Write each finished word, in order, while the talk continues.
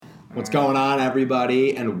What's going on,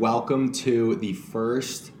 everybody, and welcome to the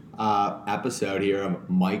first episode here of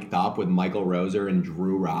Mic'd Up with Michael Roser and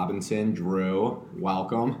Drew Robinson. Drew,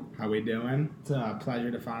 welcome. How we doing? It's a pleasure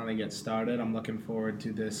to finally get started. I'm looking forward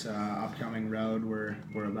to this upcoming road we're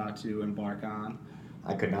about to embark on.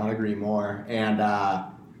 I could not agree more. And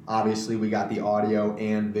obviously, we got the audio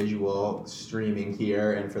and visual streaming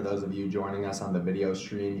here. And for those of you joining us on the video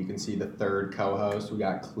stream, you can see the third co-host. We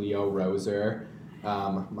got Cleo Roser.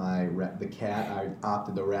 The cat I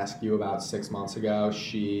opted to rescue about 6 months ago.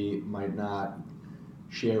 She might not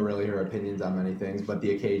share really her opinions on many things, but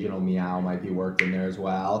the occasional meow might be worked in there as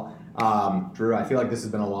well. Drew, I feel like this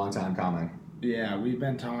has been a long time coming. Yeah, we've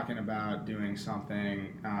been talking about doing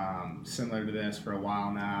something similar to this for a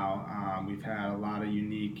while now. We've had a lot of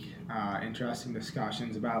unique, interesting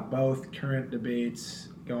discussions about both current debates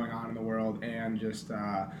going on in the world and just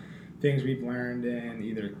things we've learned in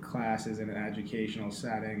either classes in an educational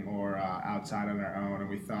setting or outside on our own. And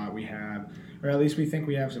we thought we had, or at least we think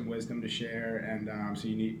we have some wisdom to share and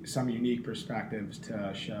some unique perspectives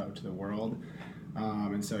to show to the world.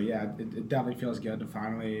 And so, yeah, it definitely feels good to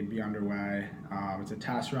finally be underway. It's a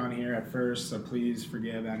test run here at first, so please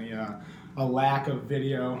forgive any a lack of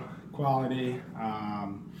video quality.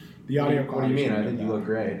 The audio quality. What do you mean? I think you look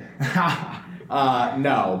great.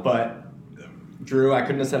 No, but Drew, I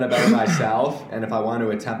couldn't have said it better myself, and if I want to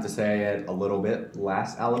attempt to say it a little bit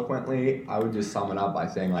less eloquently, I would just sum it up by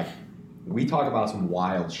saying, we talk about some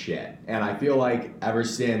wild shit, and I feel like ever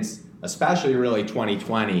since, especially really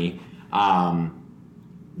 2020,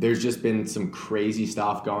 there's just been some crazy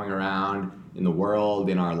stuff going around in the world,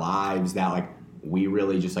 in our lives, that we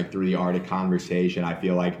really just through the art of conversation, I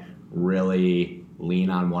feel really lean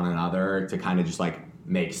on one another to kind of just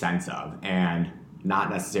make sense of, and not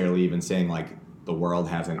necessarily even saying the world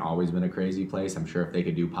hasn't always been a crazy place. I'm sure if they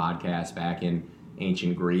could do podcasts back in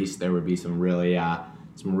ancient Greece, there would be some really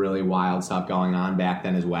wild stuff going on back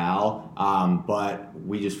then as well. But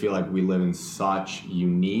we just feel like we live in such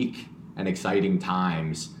unique and exciting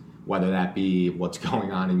times, whether that be what's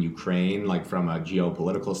going on in Ukraine, from a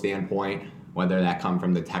geopolitical standpoint, whether that come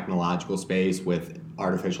from the technological space with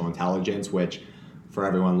artificial intelligence, which for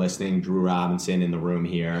everyone listening, Drew Robinson in the room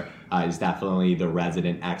here is definitely the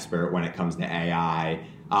resident expert when it comes to AI.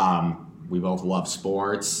 We both love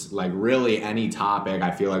sports. Really any topic, I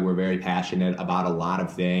feel like we're very passionate about a lot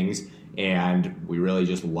of things, and we really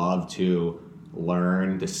just love to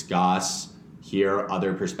learn, discuss, hear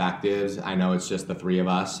other perspectives. I know it's just the three of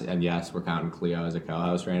us, and yes, we're counting Cleo as a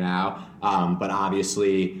co-host right now, but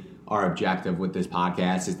obviously our objective with this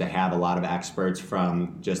podcast is to have a lot of experts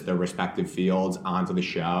from just their respective fields onto the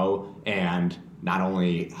show and not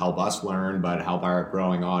only help us learn, but help our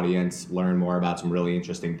growing audience learn more about some really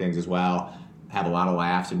interesting things as well, have a lot of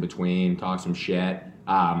laughs in between, talk some shit,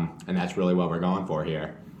 and that's really what we're going for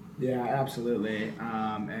here. Yeah, absolutely.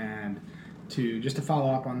 And to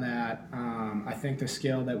follow up on that, I think the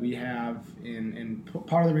skill that we have in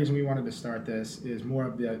part of the reason we wanted to start this is more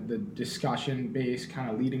of the discussion-based kind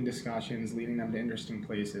of leading discussions, leading them to interesting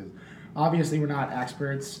places. Obviously, we're not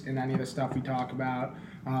experts in any of the stuff we talk about,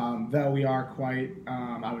 though we are quite,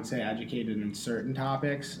 I would say, educated in certain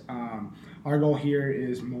topics. Our goal here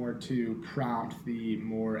is more to prompt the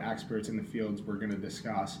more experts in the fields we're going to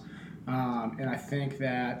discuss. And I think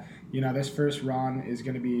that, this first run is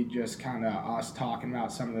going to be just kind of us talking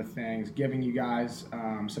about some of the things, giving you guys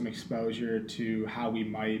some exposure to how we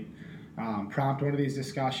might prompt one of these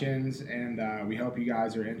discussions. And we hope you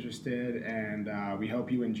guys are interested, and we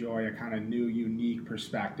hope you enjoy a kind of new, unique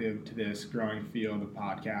perspective to this growing field of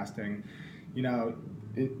podcasting.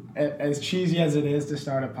 As cheesy as it is to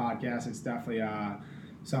start a podcast, it's definitely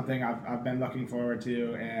something I've been looking forward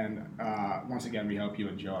to, and once again, we hope you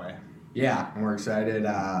enjoy. Yeah, and we're excited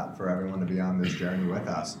for everyone to be on this journey with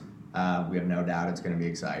us. We have no doubt it's going to be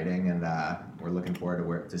exciting, and we're looking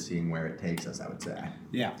forward to seeing where it takes us, I would say.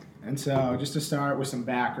 Yeah, and so just to start with some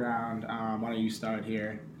background, why don't you start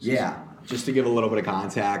here? Just to give a little bit of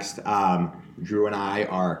context, Drew and I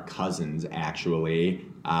are cousins, actually.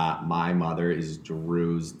 My mother is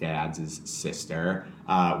Drew's dad's sister.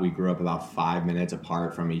 We grew up about 5 minutes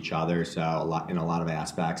apart from each other, so in a lot of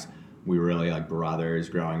aspects, we were really like brothers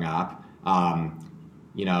growing up.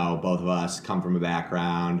 Both of us come from a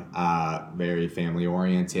background, very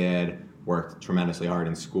family-oriented, worked tremendously hard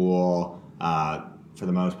in school, for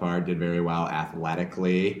the most part, did very well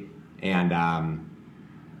athletically, and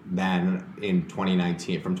then in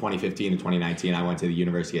 2019, from 2015 to 2019, I went to the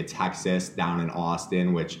University of Texas down in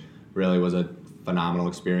Austin, which really was a phenomenal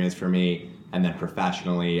experience for me. And then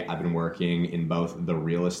professionally, I've been working in both the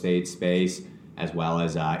real estate space as well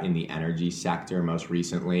as in the energy sector most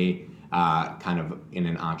recently, kind of in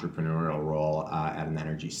an entrepreneurial role at an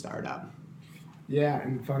energy startup. Yeah,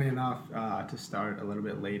 and funny enough, to start a little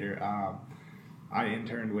bit later, I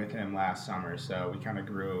interned with him last summer, so we kind of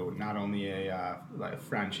grew not only a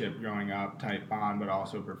friendship growing up type bond, but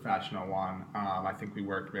also a professional one. I think we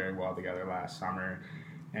worked very well together last summer,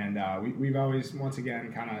 and we've always, once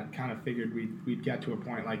again, kind of figured we'd get to a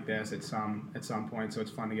point like this at some point. So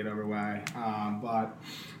it's fun to get overway. But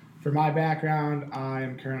for my background, I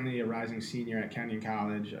am currently a rising senior at Kenyon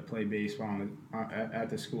College. I play baseball at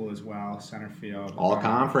the school as well, center field. All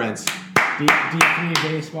conference. Deep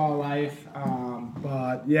baseball life.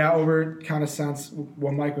 But yeah, over kind of since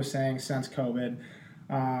what Mike was saying, since COVID,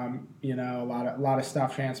 a lot of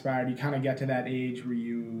stuff transpired. You kind of get to that age where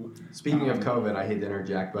you. Speaking of COVID, I hate to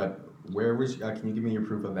interject, but where was? Can you give me your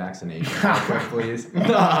proof of vaccination, real quick, please?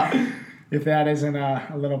 If that isn't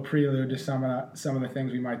a little prelude to some of the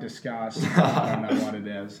things we might discuss, I don't know what it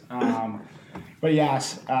is. But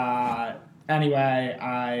yes.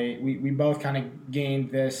 Anyway, we both kind of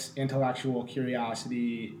gained this intellectual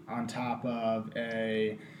curiosity on top of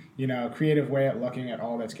a creative way at looking at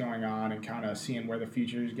all that's going on and kind of seeing where the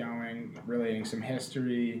future is going, relating some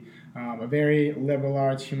history, a very liberal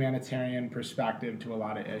arts humanitarian perspective to a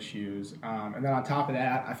lot of issues. And then on top of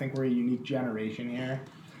that, I think we're a unique generation here,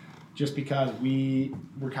 just because we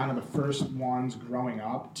were kind of the first ones growing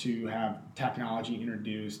up to have technology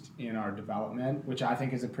introduced in our development, which I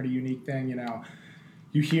think is a pretty unique thing.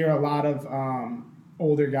 You hear a lot of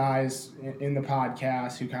older guys in the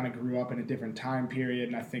podcast who kind of grew up in a different time period,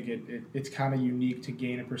 and I think it's kind of unique to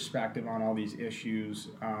gain a perspective on all these issues,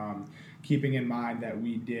 keeping in mind that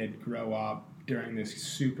we did grow up during this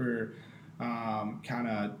super kind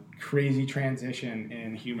of crazy transition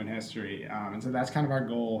in human history, and so that's kind of our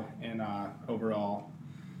goal in overall.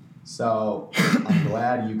 So I'm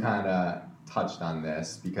glad you kind of touched on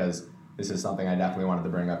this, because this is something I definitely wanted to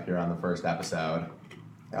bring up here on the first episode,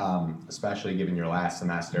 especially given your last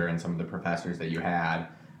semester and some of the professors that you had.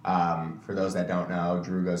 For those that don't know,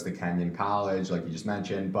 Drew goes to Kenyon College, like you just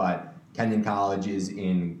mentioned, but Kenyon College is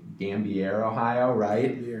in Gambier, Ohio,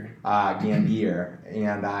 right? Gambier.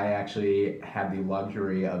 And I actually had the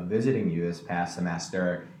luxury of visiting you this past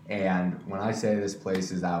semester. And when I say this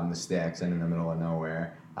place is out in the sticks and in the middle of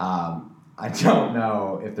nowhere, I don't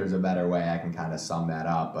know if there's a better way I can kind of sum that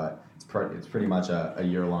up, but it's pretty much a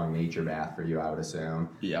year-long nature bath for you, I would assume.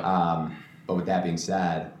 Yeah. But with that being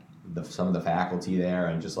said, some of the faculty there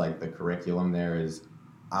and just like the curriculum there is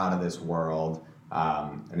out of this world.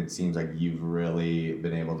 And it seems like you've really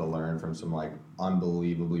been able to learn from some like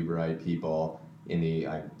unbelievably bright people in the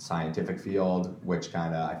scientific field, which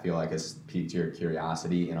kind of I feel like has piqued your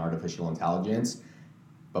curiosity in artificial intelligence.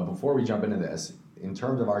 But before we jump into this, in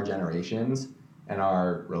terms of our generations and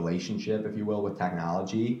our relationship, if you will, with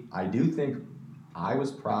technology, I do think I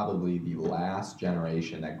was probably the last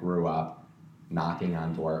generation that grew up knocking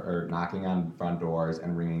on front doors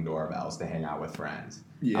and ringing doorbells to hang out with friends.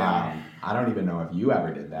 Yeah. I don't even know if you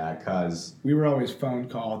ever did that, because we were always phone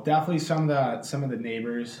call. Definitely some of the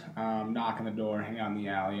neighbors knock on the door, hang out in the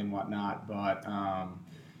alley and whatnot, but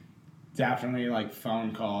definitely like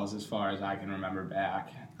phone calls as far as I can remember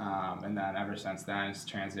back. And then ever since then, it's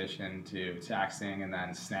transitioned to texting and then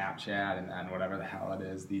Snapchat and then whatever the hell it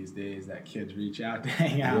is these days that kids reach out to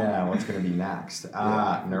hang out. Yeah, what's going to be next?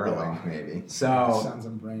 Neuralink, maybe. So sounds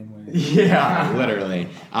some brainwave. Yeah, literally.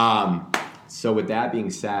 So with that being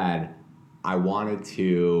said, I wanted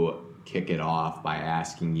to kick it off by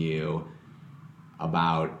asking you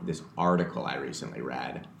about this article I recently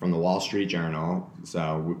read from the Wall Street Journal.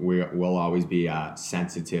 So we'll always be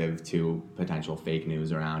sensitive to potential fake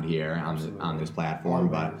news around here on this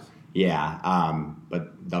platform. Always. But yeah,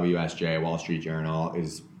 but WSJ, Wall Street Journal,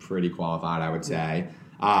 is pretty qualified, I would say.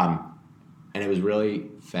 And it was really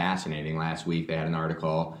fascinating. Last week they had an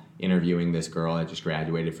article interviewing this girl that just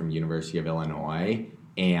graduated from University of Illinois,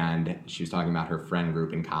 and she was talking about her friend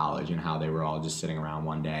group in college and how they were all just sitting around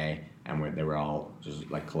one day and they were all just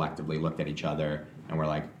like collectively looked at each other and were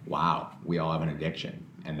like, wow, we all have an addiction,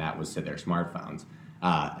 and that was to their smartphones.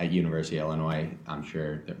 At University of Illinois, I'm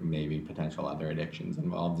sure there may be potential other addictions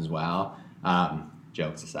involved as well.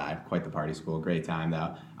 Jokes aside, quite the party school, great time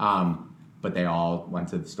though. But they all went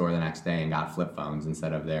to the store the next day and got flip phones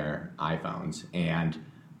instead of their iPhones. And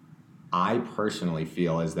I personally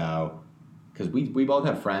feel as though, because we both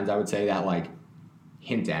have friends, I would say, that like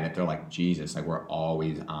hint at it. They're like, Jesus, like we're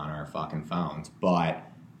always on our fucking phones. But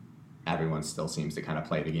everyone still seems to kind of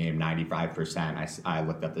play the game. 95%, I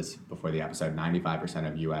looked up this before the episode,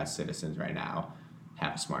 95% of U.S. citizens right now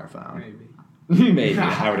have a smartphone. Maybe. Maybe,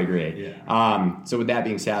 I would agree. Yeah. So with that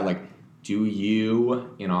being said, like, do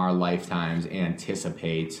you, in our lifetimes,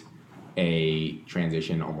 anticipate a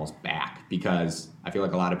transition almost back? Because I feel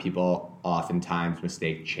like a lot of people oftentimes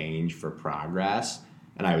mistake change for progress.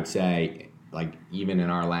 And I would say, like, even in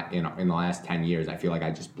in the last 10 years, I feel like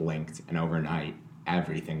I just blinked and overnight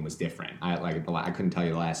everything was different. I couldn't tell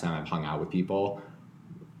you the last time I've hung out with people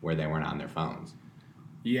where they weren't on their phones.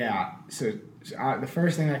 Yeah. So the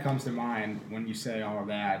first thing that comes to mind when you say all of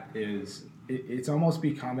that is it's almost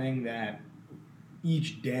becoming that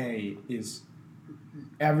each day is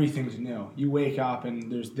everything's new. You wake up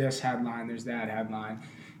and there's this headline, there's that headline.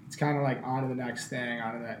 It's kind of like on to the next thing,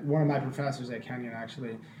 on to that. One of my professors at Kenyon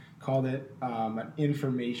actually called it an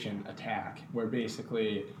information attack, where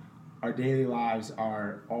basically our daily lives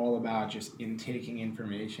are all about just intaking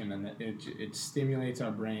information, and it stimulates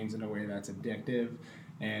our brains in a way that's addictive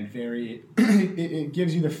and very it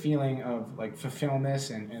gives you the feeling of like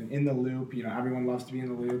fulfillment and in the loop. You know, everyone loves to be in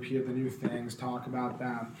the loop, hear the new things, talk about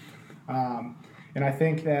them. And I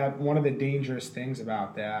think that one of the dangerous things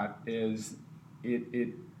about that is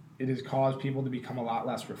it has caused people to become a lot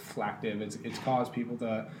less reflective. It's caused people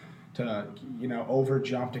to over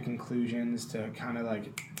jump to conclusions, to kind of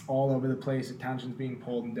like all over the place, attention's being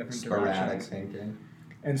pulled in different directions. Thinking.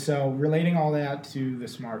 And so relating all that to the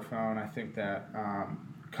smartphone, I think that a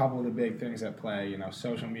couple of the big things at play,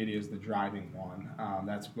 social media is the driving one.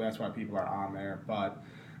 That's why people are on there. But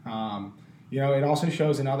it also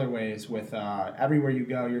shows in other ways with everywhere you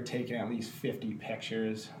go, you're taking at least 50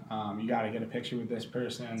 pictures. You got to get a picture with this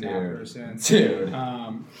person, that person. Dude.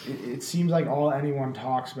 It seems like all anyone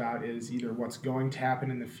talks about is either what's going to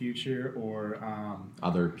happen in the future or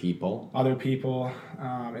other people.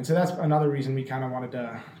 And so that's another reason we kind of wanted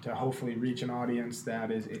to hopefully reach an audience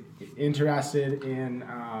that is interested in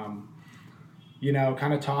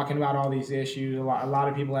kind of talking about all these issues. A lot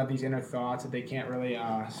of people have these inner thoughts that they can't really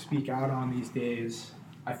speak out on these days,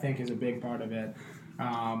 I think is a big part of it.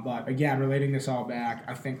 But again, relating this all back,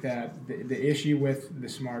 I think that the issue with the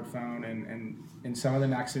smartphone and some of the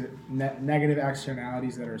negative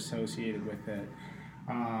externalities that are associated with it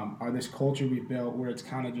are this culture we've built where it's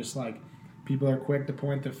kind of just like people are quick to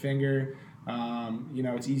point the finger.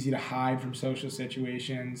 It's easy to hide from social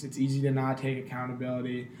situations. It's easy to not take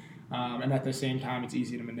accountability. And at the same time, it's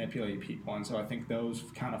easy to manipulate people. And so I think those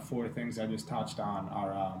kind of four things I just touched on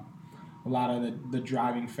are a lot of the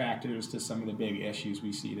driving factors to some of the big issues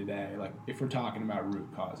we see today, like if we're talking about root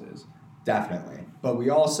causes. Definitely. But we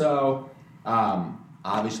also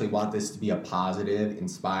obviously want this to be a positive,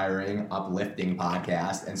 inspiring, uplifting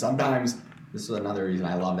podcast. And sometimes, this is another reason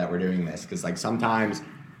I love that we're doing this, because like sometimes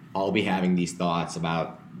I'll be having these thoughts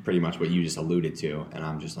about pretty much what you just alluded to, and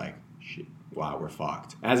I'm just like, shit. Wow, we're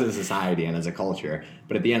fucked as a society and as a culture.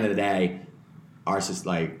 But at the end of the day, our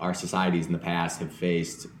societies in the past have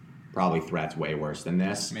faced probably threats way worse than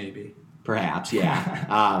this. Maybe. Perhaps,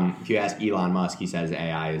 yeah. If you ask Elon Musk, he says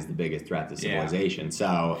AI is the biggest threat to civilization. Yeah.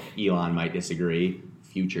 So Elon might disagree.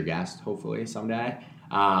 Future guest, hopefully, someday.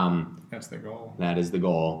 That's the goal. That is the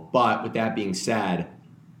goal. But with that being said,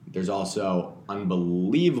 there's also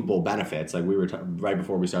unbelievable benefits. Like we were right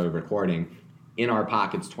before we started recording, in our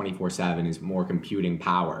pockets 24/7 is more computing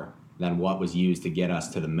power than what was used to get us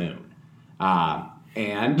to the moon.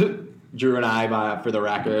 And Drew and I, for the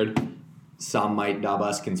record, some might dub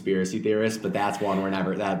us conspiracy theorists, but that's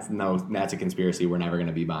a conspiracy we're never going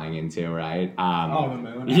to be buying into, right? The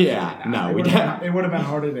moon? Yeah, no. It would have been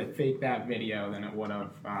harder to fake that video than it would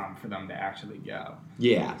have for them to actually go.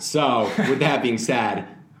 Yeah, so with that being said,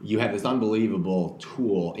 you have this unbelievable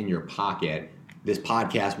tool in your pocket. This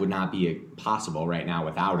podcast would not be possible right now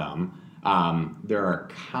without them. There are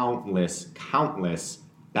countless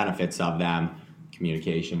benefits of them.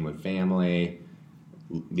 Communication with family,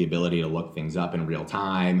 the ability to look things up in real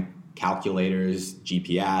time, calculators,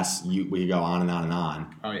 GPS, we could go on and on and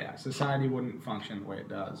on. Oh yeah, society wouldn't function the way it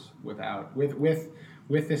does without, with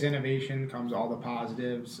this innovation comes all the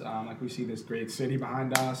positives. Like we see this great city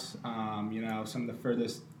behind us, some of the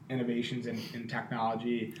furthest innovations in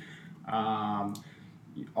technology,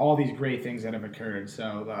 all these great things that have occurred.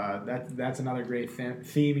 So that's another great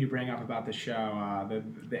theme you bring up about the show,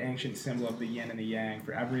 the ancient symbol of the yin and the yang.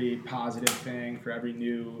 For every positive thing, for every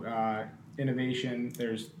new innovation,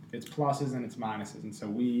 there's its pluses and its minuses. And so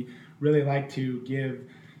we really like to give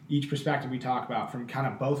each perspective we talk about from kind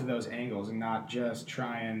of both of those angles and not just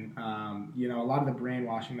try and, a lot of the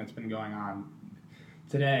brainwashing that's been going on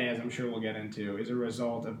today, as I'm sure we'll get into, is a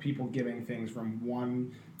result of people giving things from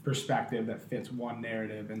one perspective that fits one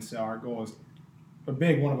narrative. And so our goal is,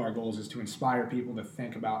 one of our goals is to inspire people to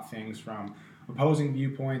think about things from, opposing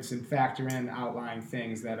viewpoints and factor in outlying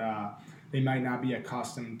things that they might not be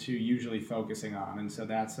accustomed to usually focusing on. And so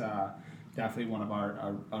that's definitely one of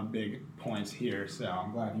our big points here. So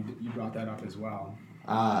I'm glad you brought that up as well.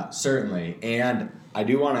 Certainly. And I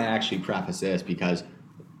do want to actually preface this because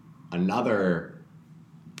another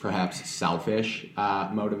perhaps selfish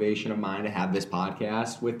motivation of mine to have this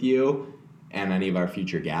podcast with you and any of our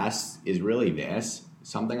future guests is really this.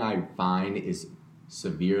 Something I find is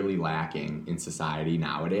severely lacking in society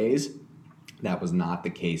nowadays that was not the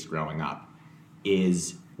case growing up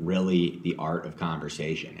is really the art of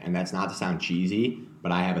conversation. And that's not to sound cheesy,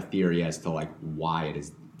 but I have a theory as to like why it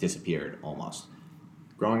has disappeared almost.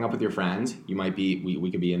 Growing up with your friends, you might be,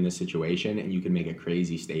 we could be in this situation and you could make a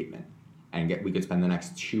crazy statement and we could spend the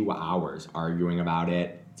next 2 hours arguing about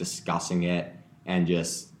it, discussing it, and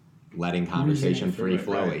just letting conversation free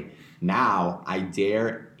flowy. Right. Now, I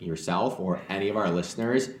dare yourself or any of our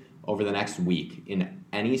listeners over the next week in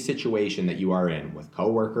any situation that you are in with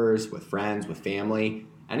coworkers, with friends, with family,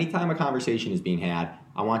 anytime a conversation is being had,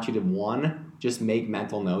 I want you to, one, just make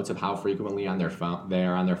mental notes of how frequently they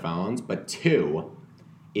are on their phones, but two,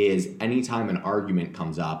 is anytime an argument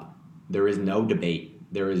comes up, there is no debate.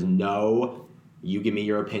 There is no, you give me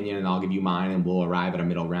your opinion and I'll give you mine and we'll arrive at a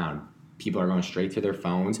middle ground. People are going straight to their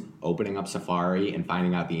phones, opening up Safari and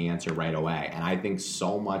finding out the answer right away. And I think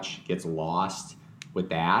so much gets lost with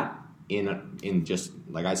that in just,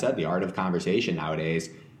 like I said, the art of conversation nowadays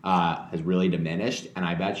has really diminished. And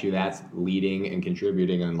I bet you that's leading and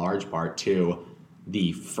contributing in large part to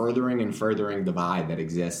the furthering and furthering divide that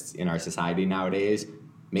exists in our society nowadays,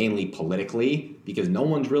 mainly politically, because no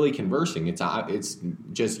one's really conversing. It's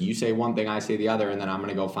just you say one thing, I say the other, and then I'm going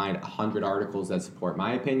to go find 100 articles that support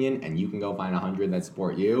my opinion, and you can go find 100 that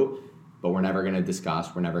support you, but we're never going to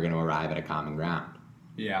discuss, we're never going to arrive at a common ground.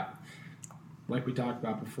 Yeah. Like we talked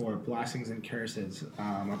about before, blessings and curses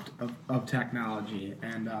of technology.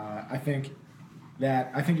 And I think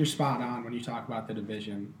you're spot on when you talk about the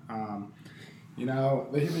division.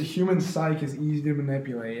 The human psyche is easy to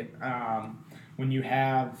manipulate. When you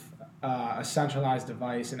have a centralized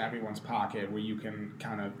device in everyone's pocket where you can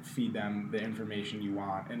kind of feed them the information you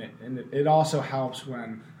want. And it also helps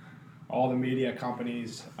when all the media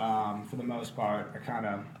companies, for the most part, are kind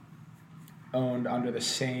of owned under the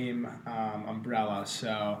same umbrella.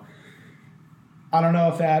 So I don't know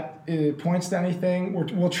if that points to anything.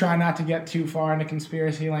 We'll try not to get too far into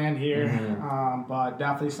conspiracy land here, but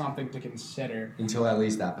definitely something to consider. Until at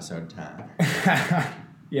least episode 10.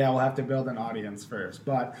 Yeah, we'll have to build an audience first.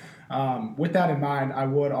 But with that in mind, I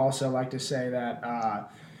would also like to say that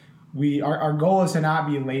our goal is to not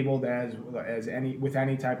be labeled as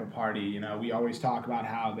any type of party. We always talk about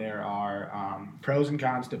how there are pros and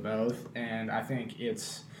cons to both, and I think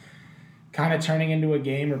it's kind of turning into a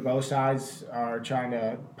game where both sides are trying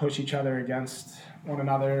to push each other against one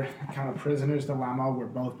another, kind of prisoner's dilemma, where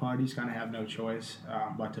both parties kind of have no choice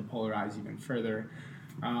but to polarize even further.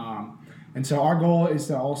 And so our goal is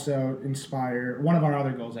to also inspire, one of our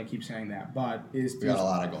other goals, I keep saying that, but is to... We got a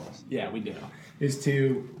lot of goals. Yeah, we do. Is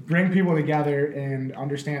to bring people together and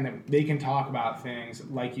understand that they can talk about things,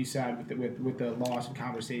 like you said, with the loss of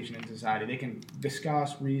conversation in society. They can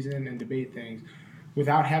discuss, reason, and debate things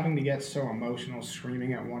without having to get so emotional,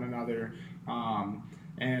 screaming at one another,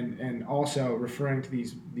 and also referring to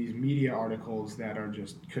these media articles that are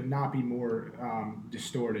could not be more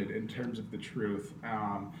distorted in terms of the truth.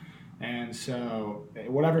 And so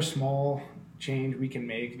whatever small change we can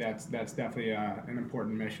make, that's definitely an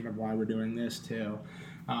important mission of why we're doing this too.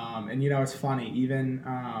 And it's funny, even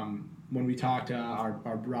when we talk to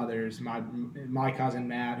our brothers, my cousin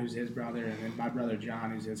Matt, who's his brother, and then my brother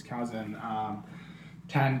John, who's his cousin,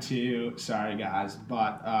 tend to, sorry guys,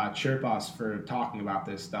 but chirp us for talking about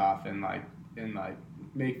this stuff and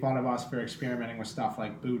make fun of us for experimenting with stuff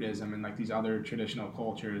like Buddhism and these other traditional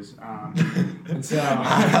cultures. And so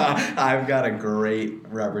I've got a great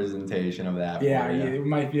representation of that. Yeah, it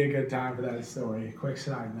might be a good time for that story. Quick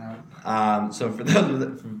side note. So for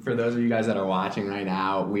those of you guys that are watching right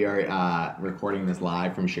now, we are recording this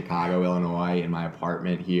live from Chicago, Illinois, in my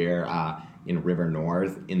apartment here in River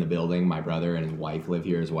North. In the building, my brother and his wife live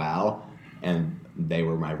here as well, and they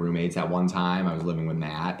were my roommates at one time. I was living with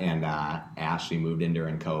Matt, and Ashley moved in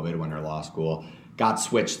during COVID when her law school got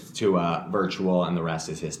switched to virtual, and the rest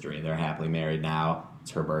is history. They're happily married now.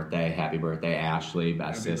 It's her birthday. Happy birthday, Ashley,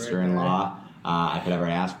 best sister-in-law I could ever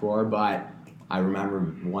ask for. But I remember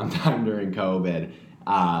one time during COVID,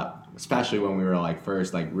 especially when we were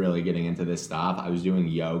first really getting into this stuff, I was doing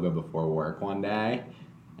yoga before work one day.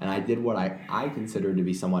 And I did what I considered to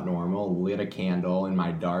be somewhat normal, lit a candle in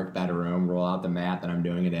my dark bedroom, roll out the mat that I'm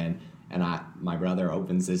doing it in, and my brother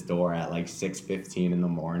opens this door at like 6:15 in the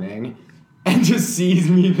morning and just sees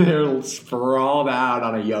me there sprawled out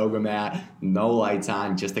on a yoga mat, no lights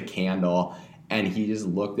on, just a candle. And he just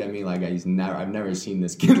looked at me like I've never seen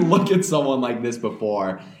this kid look at someone like this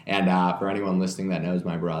before. And for anyone listening that knows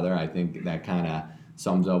my brother, I think that kind of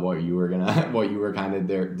sums up what you were kind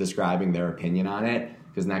of describing their opinion on it.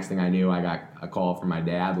 Because next thing I knew, I got a call from my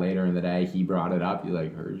dad later in the day. He brought it up. He's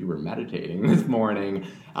like, heard you were meditating this morning.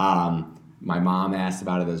 My mom asked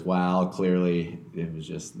about it as well. Clearly, it was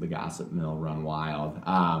just the gossip mill run wild.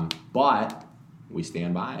 But we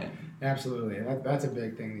stand by it. Absolutely. That's a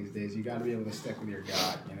big thing these days. You got to be able to stick with your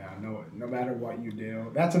gut, no matter what you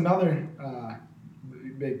do. That's another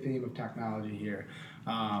big theme of technology here.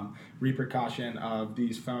 Repercussion of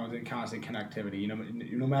these phones and constant connectivity.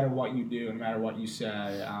 No matter what you do, no matter what you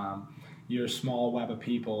say, your small web of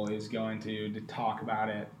people is going to talk about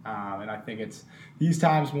it. And I think it's these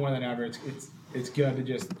times more than ever, it's good to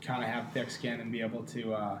just kind of have thick skin and be able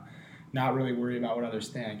to not really worry about what others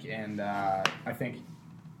think. And I think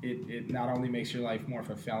it not only makes your life more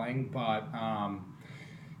fulfilling, but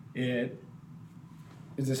is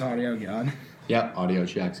this audio good? Yep, audio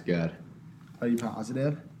check's good. Are you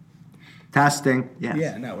positive? Testing. Yes.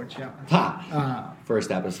 Yeah, no, we're chilling.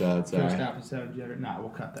 First episode, sorry. First episode. No, we'll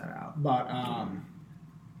cut that out. But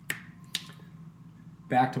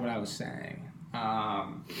back to what I was saying.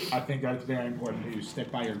 I think that's very important to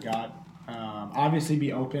stick by your gut. Obviously,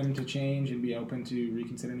 be open to change and be open to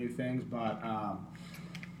reconsider new things, but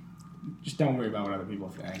just don't worry about what other people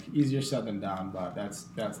think. Easier said than done, but that's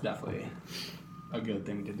definitely a good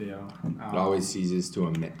thing to do. It always ceases to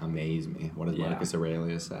amaze me. What does Marcus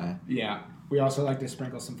Aurelius say? Yeah. We also like to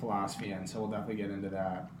sprinkle some philosophy in, so we'll definitely get into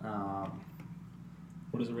that.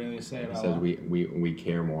 What does Aurelius say about that? He says we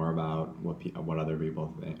care more about what other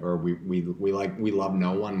people think, or we love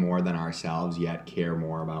no one more than ourselves, yet care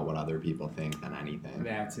more about what other people think than anything.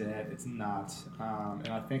 That's it. It's nuts. And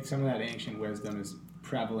I think some of that ancient wisdom is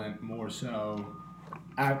prevalent more so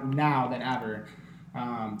now than ever.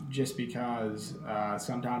 Just because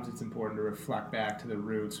sometimes it's important to reflect back to the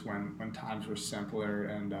roots when times were simpler,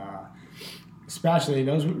 and especially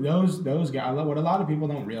those guys. What a lot of people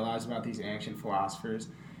don't realize about these ancient philosophers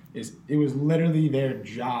is it was literally their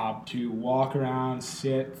job to walk around,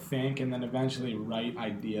 sit, think, and then eventually write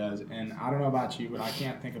ideas. And I don't know about you, but I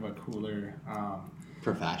can't think of a cooler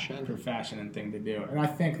profession and thing to do. And I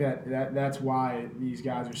think that's why these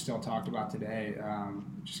guys are still talked about today,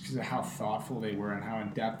 just because of how thoughtful they were and how in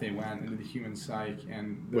depth they went into the human psyche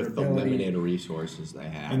and their with the limited resources they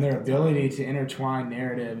had, and their ability to intertwine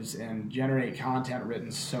narratives and generate content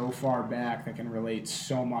written so far back that can relate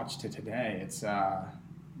so much to today. It's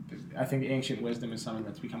I think ancient wisdom is something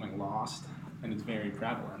that's becoming lost, and it's very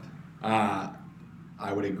prevalent.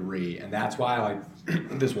 I would agree, and that's why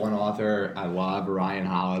this one author I love, Ryan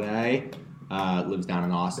Holiday, lives down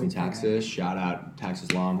in Austin, Texas. Shout out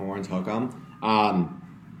Texas Longhorns, hook 'em.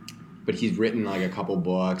 But he's written a couple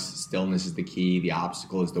books. Stillness is the Key, The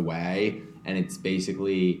Obstacle is the Way, and it's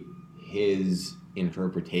basically his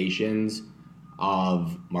interpretations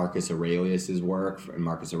of Marcus Aurelius's work. And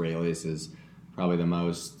Marcus Aurelius is probably the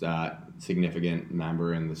most significant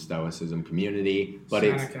member in the Stoicism community. But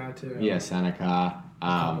Seneca, too. Yeah, Seneca. A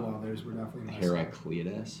couple others were definitely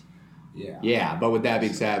Heraclitus. Yeah. Yeah, but with that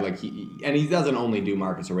being said, he doesn't only do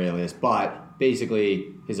Marcus Aurelius, but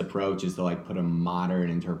basically his approach is to put a modern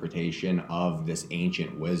interpretation of this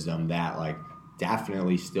ancient wisdom that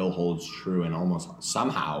definitely still holds true and almost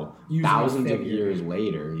somehow thousands of years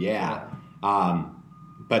later. Yeah.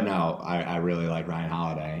 But no, I really like Ryan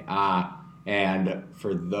Holiday. And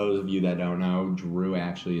for those of you that don't know, Drew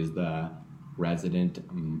actually is the resident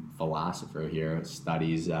philosopher here.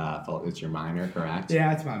 Studies, it's your minor, correct?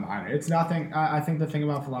 Yeah, it's my minor. It's nothing. I think the thing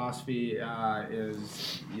about philosophy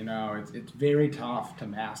is, it's very tough to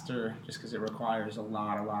master just because it requires a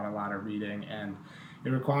lot of reading, and it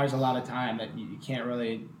requires a lot of time that you can't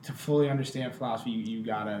really, to fully understand philosophy, you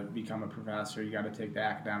gotta become a professor, you gotta take the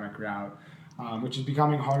academic route, which is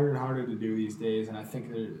becoming harder and harder to do these days, and I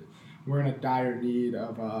think we're in a dire need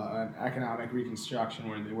of an economic reconstruction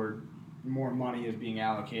where more money is being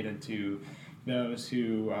allocated to those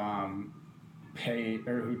who pay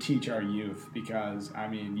or who teach our youth. Because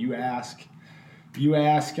you ask.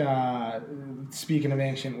 Speaking of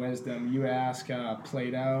ancient wisdom, you ask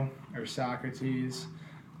Plato or Socrates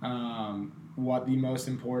what the most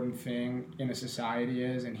important thing in a society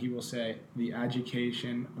is, and he will say the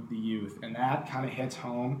education of the youth, and that kind of hits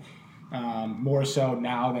home. More so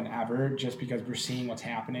now than ever, just because we're seeing what's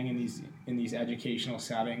happening in these educational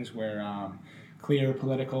settings where clear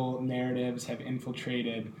political narratives have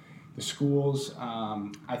infiltrated the schools.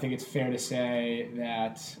 I think it's fair to say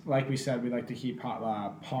that, like we said, we like to keep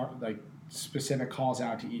specific calls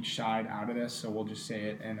out to each side out of this, so we'll just say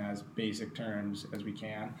it in as basic terms as we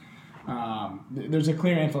can. There's a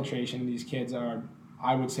clear infiltration. These kids are,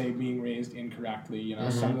 I would say, being raised incorrectly.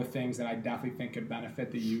 Some of the things that I definitely think could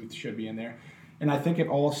benefit the youth should be in there. And I think it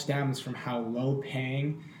all stems from how low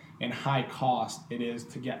paying and high cost it is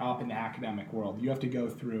to get up in the academic world. You have to go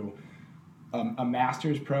through a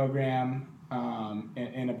master's program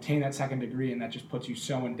and obtain that second degree, and that just puts you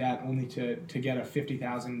so in debt only to get a $50,000,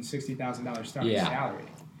 $60,000 starting salary.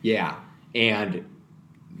 Yeah, and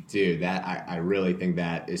dude, that I really think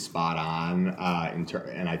that is spot on,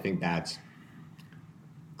 and I think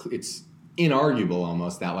it's inarguable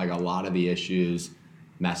almost that like a lot of the issues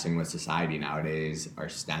messing with society nowadays are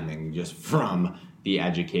stemming just from the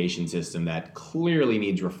education system that clearly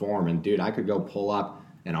needs reform. And dude, I could go pull up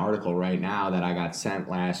an article right now that I got sent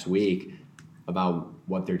last week about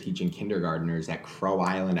what they're teaching kindergartners at Crow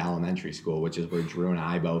Island Elementary School, which is where Drew and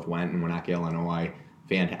I both went in Winnetka, Illinois.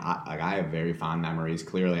 I have very fond memories.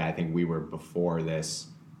 Clearly, I think we were before this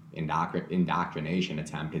indoctrination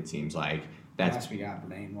attempt, it seems like. Unless we got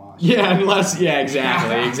brainwashed. Yeah,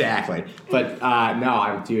 exactly. But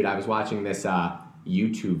I was watching this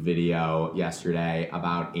YouTube video yesterday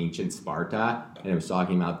about ancient Sparta, and it was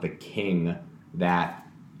talking about the king that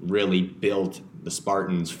really built the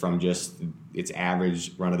Spartans from just its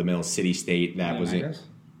average run-of-the-mill city-state that was in.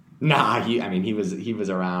 Nah, he was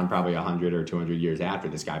around probably 100 or 200 years after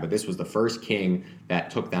this guy, but this was the first king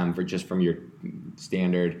that took them from your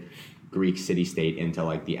standard Greek city-state into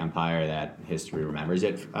like the empire that history remembers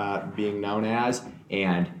it being known as.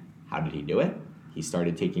 And how did he do it? He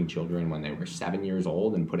started taking children when they were 7 years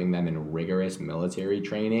old and putting them in rigorous military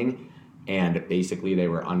training, and basically they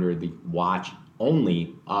were under the watch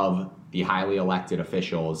only of the highly elected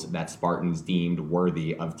officials that Spartans deemed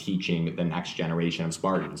worthy of teaching the next generation of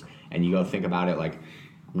Spartans. And you go think about it, like,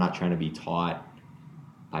 I'm not trying to be taught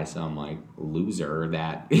by some like loser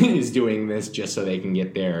that is doing this just so they can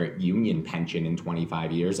get their union pension in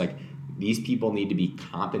 25 years. Like, these people need to be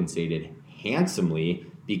compensated handsomely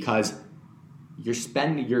because you're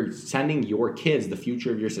sending your kids, the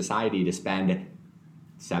future of your society, to spend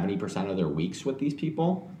 70% of their weeks with these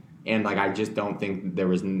people. And like, I just don't think there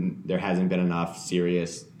hasn't been enough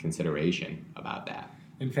serious consideration about that.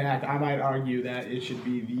 In fact, I might argue that it should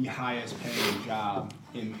be the highest paying job.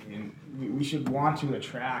 We should want to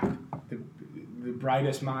attract the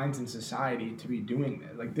brightest minds in society to be doing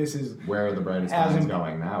this. Like, this is where are the brightest minds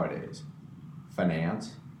going nowadays?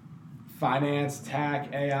 Finance,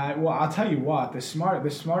 tech, AI. Well, I'll tell you what, the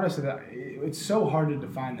smartest of that. It's so hard to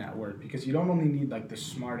define that word because you don't only need like the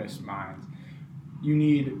smartest minds. You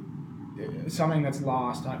need something that's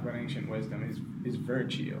lost. Talk about ancient wisdom is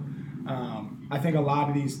virtue. I think a lot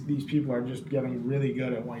of these people are just getting really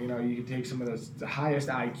good at one. You can take some of the highest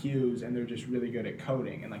IQs and they're just really good at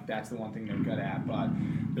coding, and like that's the one thing they're good at, but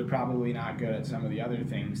they're probably not good at some of the other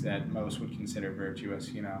things that most would consider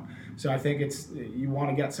virtuous. So I think you want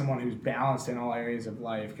to get someone who's balanced in all areas of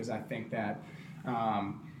life, because I think that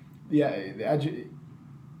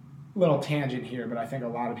little tangent here, but I think a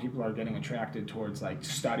lot of people are getting attracted towards like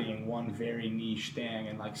studying one very niche thing,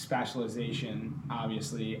 and like specialization,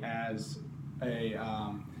 obviously, as a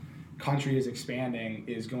country is expanding,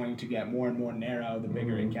 is going to get more and more narrow the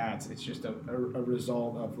bigger it gets. It's just a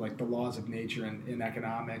result of like the laws of nature in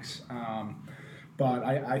economics. But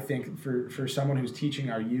I think for someone who's teaching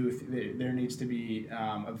our youth, there needs to be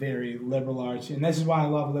a very liberal arts, and this is why I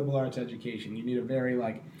love liberal arts education. You need a very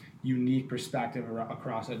like unique perspective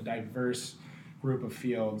across a diverse group of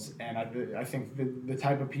fields, and I think the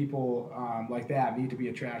type of people like that need to be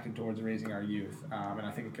attracted towards raising our youth, and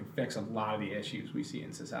I think it can fix a lot of the issues we see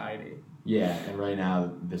in society. Yeah, and right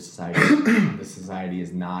now the society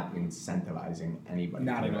is not incentivizing anybody.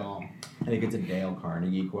 Not at all. I think it's a Dale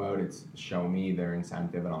Carnegie quote. It's "Show me their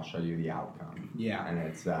incentive, and I'll show you the outcome." Yeah, and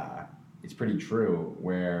it's pretty true.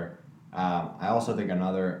 Where I also think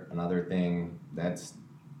another thing that's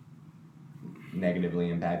negatively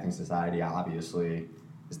impacting society, obviously,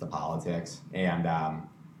 is the politics. And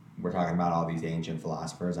we're talking about all these ancient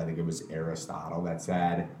philosophers. I think it was Aristotle that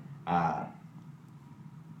said,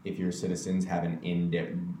 if your citizens have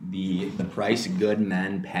the price good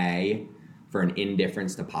men pay for an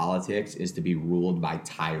indifference to politics is to be ruled by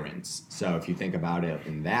tyrants. So if you think about it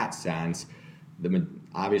in that sense,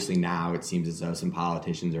 obviously now it seems as though some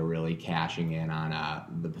politicians are really cashing in on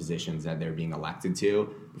the positions that they're being elected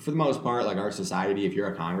to. But for the most part, like our society, if you're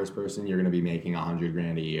a congressperson, you're going to be making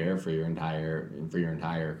 $100,000 a year for your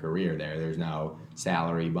entire career there. There's no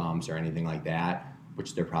salary bumps or anything like that.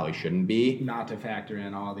 which there probably shouldn't be. Not to factor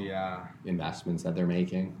in all the Investments that they're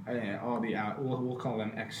making. all the we'll call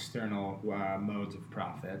them external modes of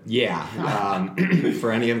profit. Yeah.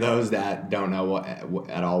 For any of those that don't know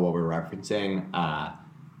at all what we're referencing,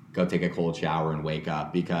 go take a cold shower and wake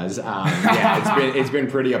up, because it's been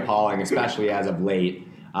pretty appalling, especially as of late.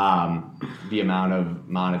 The amount of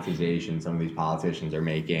monetization some of these politicians are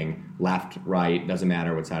making, left, right, doesn't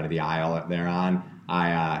matter what side of the aisle they're on.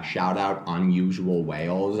 I shout out Unusual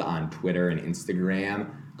Whales on Twitter and Instagram.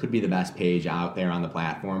 Could be the best page out there on the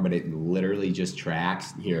platform, but it literally just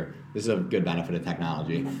tracks. Here, this is a good benefit of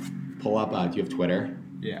technology. Pull up, do you have Twitter?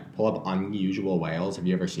 Yeah. Pull up Unusual Whales. Have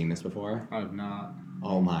you ever seen this before? I have not.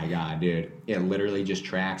 Oh my God, dude. It literally just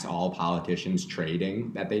tracks all politicians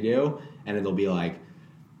trading that they do, and it'll be like,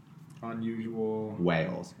 Unusual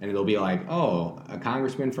Whales. And it'll be like, oh, a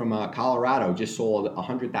congressman from Colorado just sold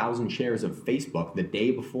 100,000 shares of Facebook the day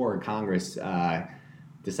before Congress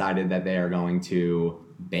decided that they are going to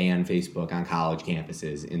ban Facebook on college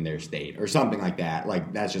campuses in their state, or something like that.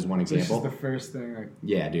 Like, that's just one example. This is the first thing.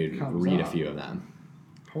 Yeah, dude. Read a few of them.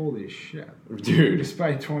 Holy shit. Dude.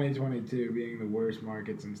 Despite 2022 being the worst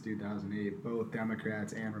market since 2008, both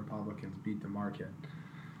Democrats and Republicans beat the market.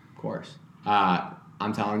 Of course.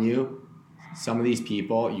 I'm telling you, some of these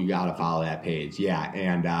people, you got to follow that page. Yeah,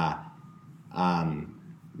 and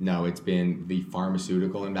no, it's been the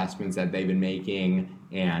pharmaceutical investments that they've been making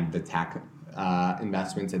and the tech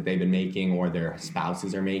investments that they've been making, or their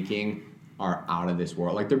spouses are making, are out of this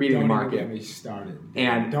world. Like, they're beating the market. Don't get me started.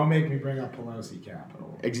 And don't make me bring up Pelosi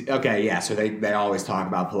Capital. Okay, yeah, so they always talk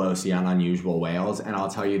about Pelosi on Unusual Whales, and I'll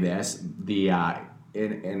tell you this,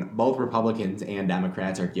 and both Republicans and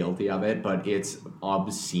Democrats are guilty of it, but it's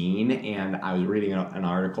obscene. And I was reading an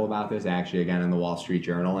article about this, actually, again, in the Wall Street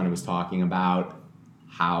Journal, and it was talking about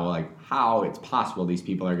how it's possible these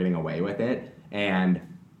people are getting away with it. And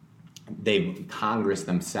Congress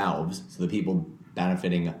themselves, so the people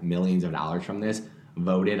benefiting millions of dollars from this,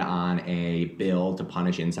 voted on a bill to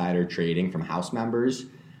punish insider trading from House members.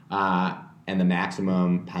 And the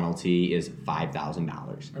maximum penalty is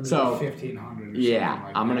 $5,000. So $1,500. Yeah,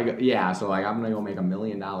 like I'm gonna that. go. Yeah, so like I'm gonna go make $1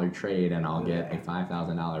 million trade, and I'll get a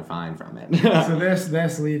 $5,000 fine from it. So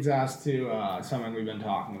this leads us to something we've been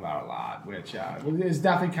talking about a lot, which is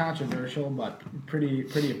definitely controversial, but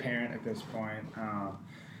pretty apparent at this point.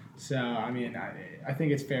 So I mean, I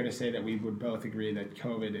think it's fair to say that we would both agree that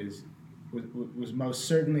COVID was most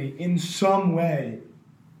certainly in some way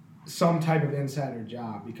some type of insider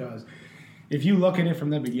job, because if you look at it from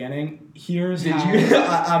the beginning,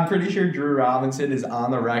 I'm pretty sure Drew Robinson is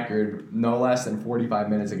on the record no less than 45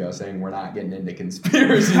 minutes ago saying we're not getting into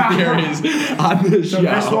conspiracy theories on this show. So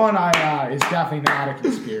this one is definitely not a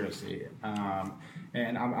conspiracy.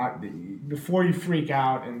 And before you freak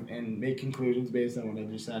out and make conclusions based on what I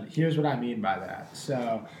just said, here's what I mean by that.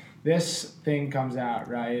 So this thing comes out,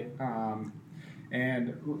 right?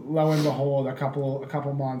 And lo and behold, a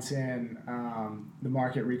couple months in, the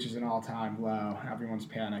market reaches an all-time low. Everyone's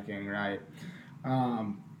panicking, right?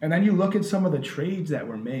 And then you look at some of the trades that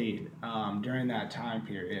were made during that time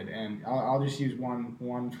period, and I'll just use one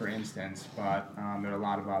for instance, but there are a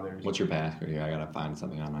lot of others. What's your password here? I gotta find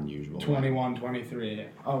something on Unusual. 2123.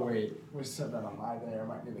 Oh wait, we said that on live there. I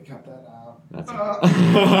might need to cut that out. That's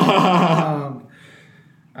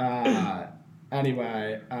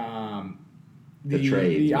anyway.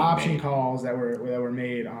 The option calls that were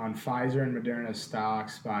made on Pfizer and Moderna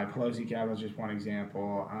stocks by Pelosi Capital is just one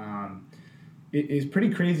example. It is pretty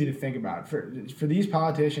crazy to think about. For these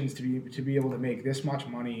politicians to be able to make this much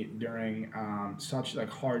money during such like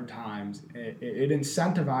hard times, it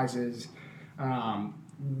incentivizes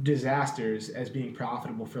disasters as being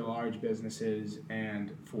profitable for large businesses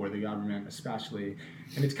and for the government especially.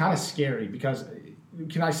 And it's kind of scary because.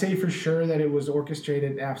 Can I say for sure that it was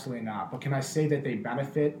orchestrated? Absolutely not. But can I say that they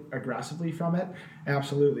benefit aggressively from it?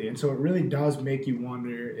 Absolutely. And so it really does make you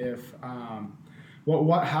wonder if,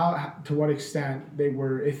 how, to what extent they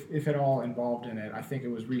were, if at all, involved in it. I think it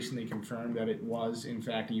was recently confirmed that it was, in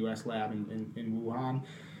fact, a U.S. lab in Wuhan,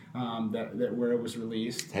 that where it was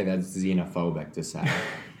released. Hey, that's xenophobic to say.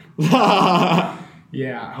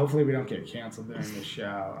 Yeah, hopefully we don't get canceled during this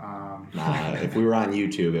show. If we were on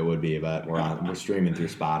YouTube, it would be, but we're streaming through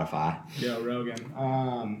Spotify. Joe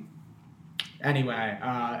Rogan. Anyway,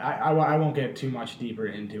 I won't get too much deeper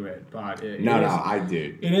into it, but I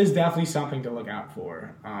do. It is definitely something to look out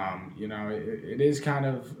for. It is kind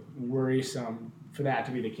of worrisome for that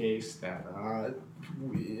to be the case, that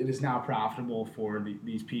it is now profitable for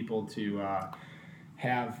these people to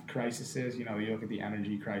have crises. You look at the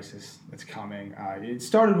energy crisis that's coming. It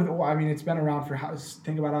started with, it's been around for,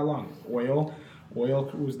 think about how long. Oil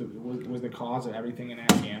oil was the cause of everything in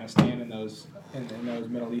Afghanistan and those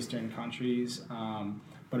Middle Eastern countries.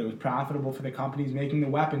 But it was profitable for the companies making the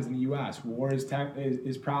weapons in the U.S. War is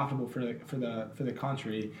profitable for the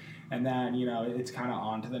country, and then it's kind of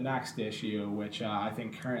on to the next issue, which I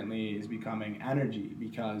think currently is becoming energy,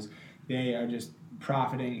 because they are just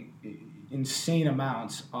profiting insane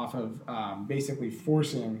amounts off of basically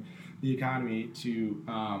forcing the economy to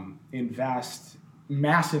invest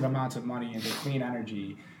massive amounts of money into clean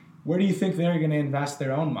energy. Where do you think they're going to invest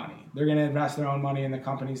their own money? They're going to invest their own money in the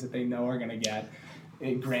companies that they know are going to get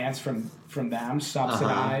grants from them,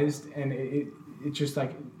 subsidized, and it's just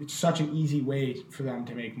like it's such an easy way for them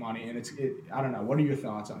to make money. And I don't know. What are your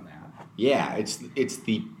thoughts on that? Yeah, it's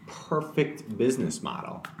the perfect business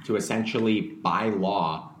model to essentially, by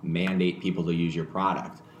law, mandate people to use your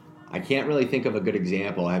product. I can't really think of a good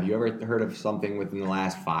example. Have you ever heard of something within the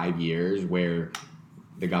last 5 years where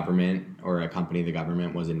the government or a company the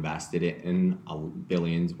government was invested in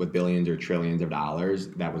billions or trillions of dollars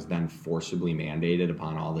that was then forcibly mandated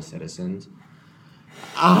upon all the citizens?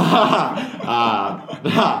 That's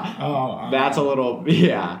a little,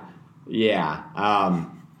 yeah.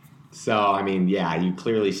 So, I mean, yeah, you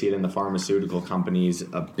clearly see it in the pharmaceutical companies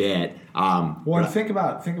a bit. Well, think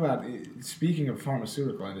about speaking of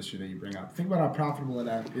pharmaceutical industry that you bring up, think about how profitable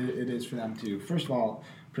it is for them to, first of all,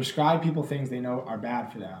 prescribe people things they know are bad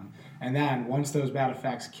for them, and then once those bad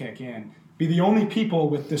effects kick in, be the only people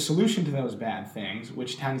with the solution to those bad things,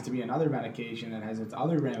 which tends to be another medication that has its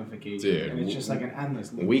other ramifications. Dude, and it's just like an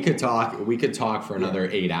endless loop. We could talk for another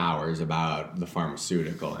 8 hours about the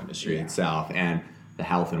pharmaceutical industry itself and the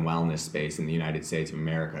health and wellness space in the United States of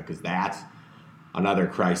America, because that's another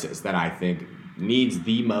crisis that I think needs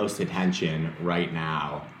the most attention right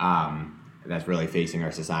now. That's really facing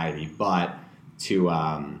our society. But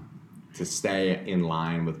to stay in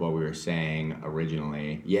line with what we were saying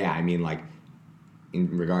originally, yeah, I mean, like,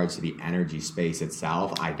 in regards to the energy space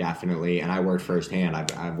itself, I definitely, and I worked firsthand.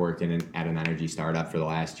 I've worked at an energy startup for the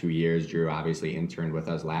last 2 years. Drew obviously interned with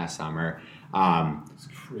us last summer. It's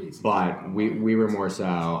crazy. But we were more so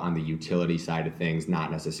on the utility side of things,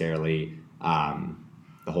 not necessarily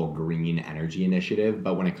the whole green energy initiative.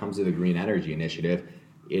 But when it comes to the green energy initiative,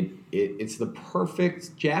 it's the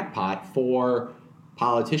perfect jackpot for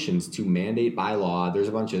politicians to mandate by law. There's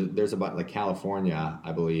like California,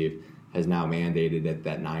 I believe, has now mandated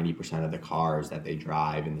that 90% of the cars that they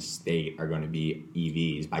drive in the state are going to be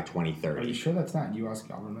EVs by 2030. Are you sure that's not U.S.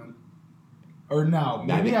 government? Or no,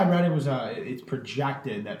 maybe I read it was it's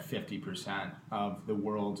projected that 50% of the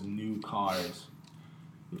world's new cars.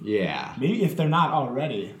 Yeah. Maybe if they're not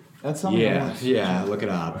already. That's something. Yeah. Look it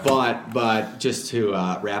up. But just to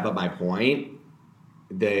wrap up my point,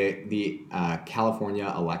 the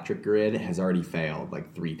California electric grid has already failed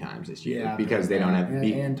like 3 times this year because they don't have.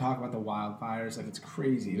 And talk about the wildfires, like it's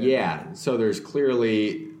crazy. So there's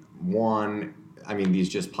clearly one. I mean, these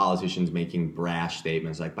just politicians making brash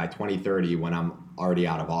statements like by 2030, when I'm already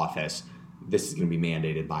out of office, this is going to be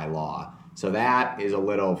mandated by law. So that is a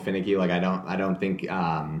little finicky. Like I don't think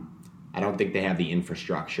they have the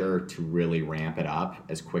infrastructure to really ramp it up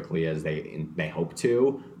as quickly as they hope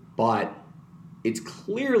to. But it's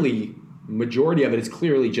clearly, majority of it is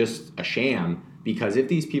clearly just a sham, because if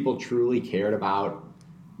these people truly cared about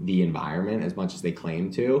the environment as much as they claim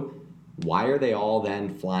to, why are they all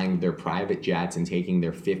then flying their private jets and taking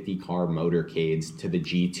their 50-car motorcades to the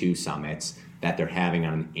G2 summits that they're having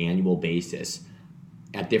on an annual basis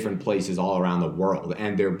at different places all around the world,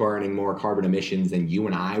 and they're burning more carbon emissions than you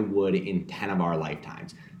and I would in 10 of our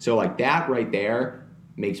lifetimes? So like that right there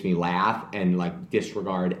makes me laugh and like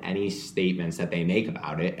disregard any statements that they make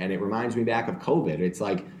about it. And it reminds me back of COVID. It's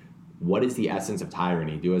like, what is the essence of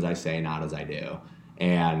tyranny? Do as I say, not as I do.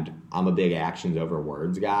 And I'm a big actions over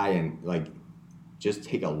words guy, and like just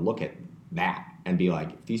take a look at that and be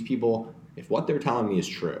like, if these people, if what they're telling me is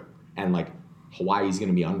true, and like Hawaii's going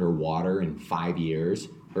to be underwater in 5 years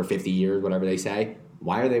or 50 years, whatever they say,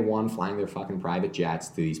 why are they flying their fucking private jets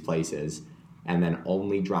to these places and then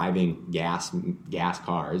only driving gas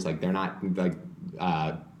cars? Like they're not like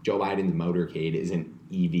Joe Biden's motorcade isn't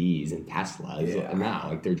EVs and Teslas. Yeah. No,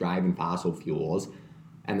 like they're driving fossil fuels.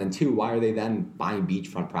 And then 2, why are they then buying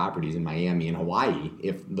beachfront properties in Miami and Hawaii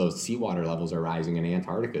if those seawater levels are rising and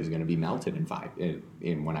Antarctica is going to be melted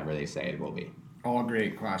in whenever they say it will be? All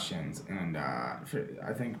great questions, and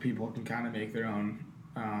I think people can kind of make their own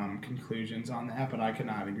conclusions on that, but I could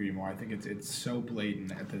not agree more. I think it's so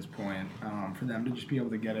blatant at this point for them to just be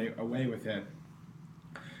able to get away with it.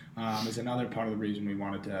 Is another part of the reason we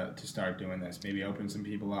wanted to start doing this, maybe open some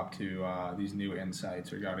people up to these new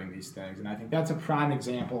insights regarding these things. And I think that's a prime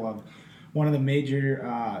example of one of the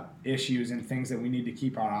major issues and things that we need to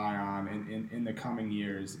keep our eye on in the coming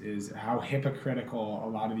years is how hypocritical a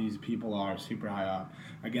lot of these people are, super high up,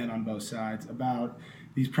 again on both sides, about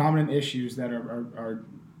these prominent issues that are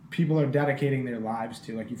people are dedicating their lives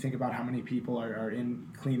to. Like, you think about how many people are in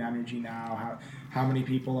clean energy now, how many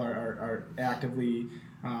people are actively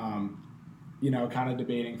kind of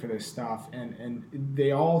debating for this stuff, and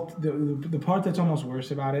they all, the part that's almost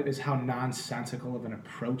worse about it is how nonsensical of an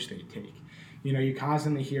approach they take. You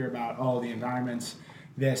constantly hear about, the environment's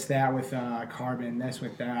this, that with carbon, this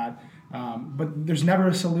with that, but there's never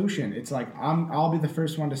a solution. It's like, I'll be the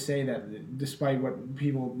first one to say that despite what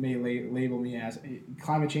people may label me as,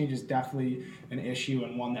 climate change is definitely an issue,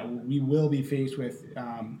 and one that we will be faced with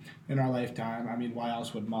in our lifetime. I mean, why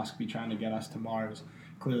else would Musk be trying to get us to Mars?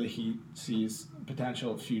 Clearly he sees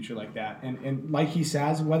potential future like that. And like he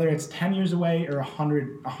says, whether it's 10 years away or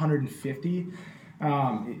 100, 150,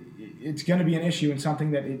 it's going to be an issue and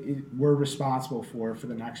something that we're responsible for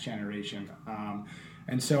the next generation.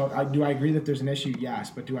 And so do I agree that there's an issue?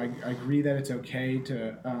 Yes. But do I agree that it's okay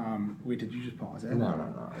to... wait, did you just pause it?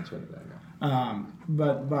 No. It's right there.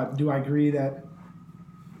 But do I agree that...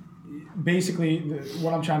 Basically,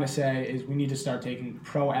 what I'm trying to say is we need to start taking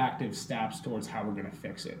proactive steps towards how we're going to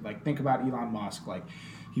fix it. Like, think about Elon Musk. Like,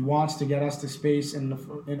 he wants to get us to space in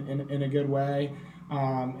a good way,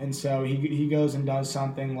 and so he goes and does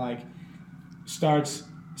something like starts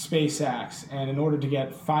SpaceX. And in order to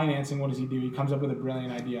get financing, what does he do? He comes up with a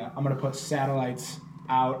brilliant idea. I'm going to put satellites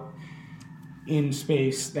out in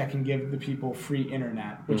space that can give the people free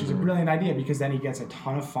internet, which is a brilliant idea, because then he gets a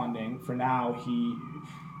ton of funding. For now, he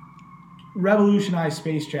revolutionized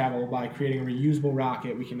space travel by creating a reusable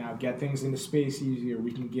rocket. We can now get things into space easier.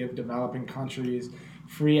 We can give developing countries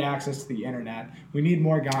free access to the internet. We need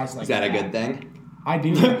more guys like that. Is that a good thing? I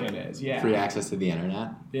do think it is, yeah. Free access to the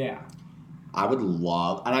internet? Yeah. I would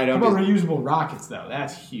love... And I don't... How about reusable rockets, though?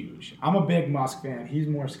 That's huge. I'm a big Musk fan. He's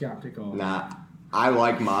more skeptical. Nah. I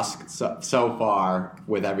like Musk so far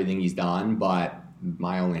with everything he's done, but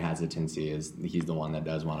my only hesitancy is he's the one that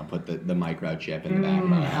does want to put the microchip in the back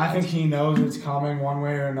of our heads. I think he knows it's coming one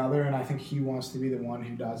way or another, and I think he wants to be the one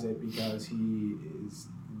who does it because he is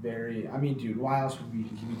very... I mean, dude, why else would he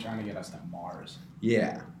be trying to get us to Mars?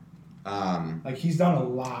 Yeah. Like, he's done a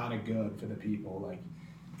lot of good for the people. Like,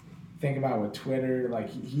 think about with Twitter.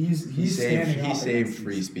 Like, he's standing up. He saved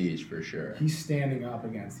free speech for sure. He's standing up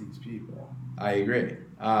against these people. I agree.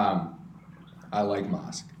 I like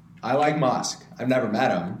Musk. I've never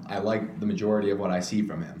met him. I like the majority of what I see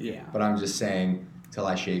from him. Yeah. But I'm just saying, till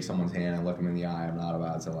I shake someone's hand and look him in the eye, I'm not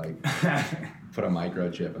about to like put a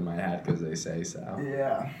microchip in my head because they say so.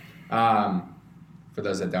 Yeah. For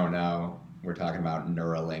those that don't know, we're talking about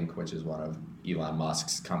Neuralink, which is one of Elon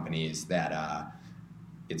Musk's companies that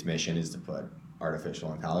its mission is to put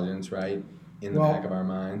artificial intelligence right in the back of our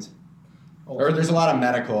minds. Or there's a lot of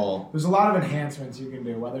medical... There's a lot of enhancements you can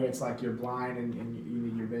do, whether it's like you're blind and you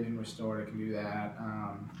need your vision restored, it can do that.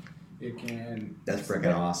 It can... That's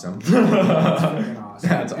freaking awesome. That's freaking awesome.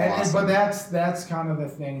 That's awesome. But that's kind of the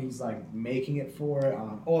thing he's like making it for.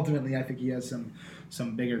 Ultimately, I think he has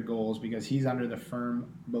some bigger goals because he's under the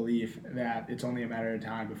firm belief that it's only a matter of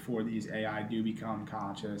time before these AI do become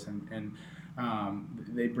conscious and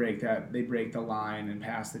they break the line and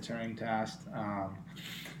pass the Turing test.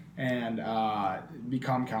 And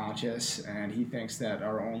become conscious, and he thinks that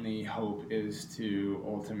our only hope is to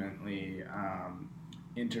ultimately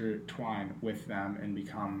intertwine with them and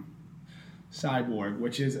become cyborg,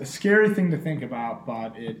 which is a scary thing to think about,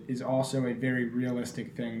 but it is also a very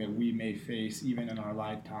realistic thing that we may face even in our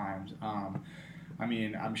lifetimes. I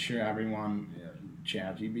mean, I'm sure everyone,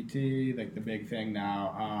 ChatGPT, like the big thing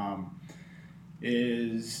now,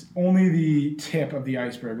 is only the tip of the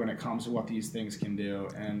iceberg when it comes to what these things can do.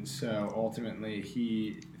 And so ultimately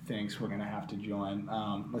he thinks we're going to have to join.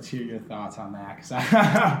 Let's hear your thoughts on that, because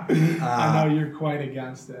I know you're quite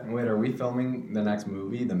against it. Wait, are we filming the next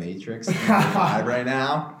movie, The Matrix, live right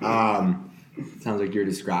now? Sounds like you're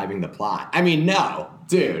describing the plot. I mean, no,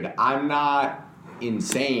 dude, I'm not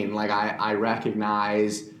insane. Like, I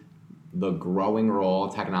recognize the growing role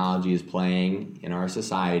technology is playing in our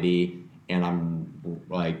society, and I'm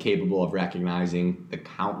like capable of recognizing the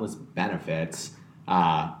countless benefits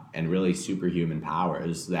and really superhuman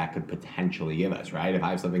powers that could potentially give us, right? If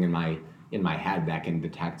I have something in my head that can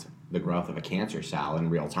detect the growth of a cancer cell in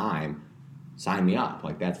real time, sign me up.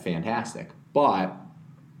 Like, that's fantastic. But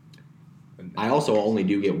I also only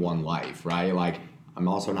do get one life, right? Like, I'm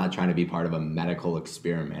also not trying to be part of a medical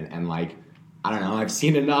experiment. And like, I don't know, I've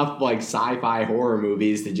seen enough like sci-fi horror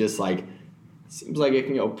movies to just like seems like it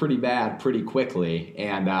can go pretty bad pretty quickly.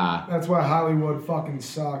 And that's why Hollywood fucking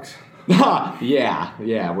sucks. yeah.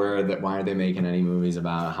 Why aren't they making any movies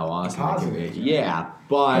about how awesome it can be? Yeah,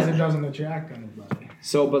 but because it doesn't attract anybody.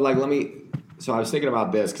 So, but like, So I was thinking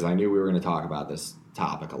about this because I knew we were going to talk about this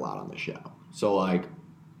topic a lot on the show. So like,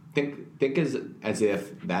 think as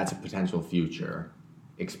if that's a potential future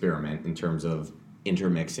experiment in terms of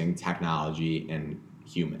intermixing technology and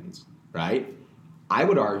humans, right? I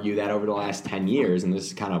would argue that over the last 10 years, and this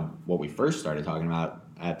is kind of what we first started talking about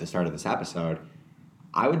at the start of this episode,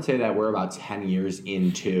 I would say that we're about 10 years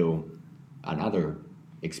into another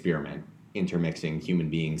experiment intermixing human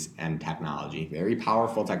beings and technology. Very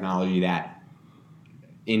powerful technology that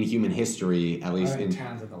in human history, at least in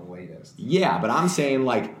 10's at the latest. Yeah, but I'm saying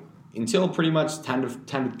like until pretty much 10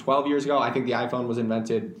 to 12 years ago, I think the iPhone was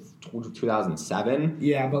invented 2007.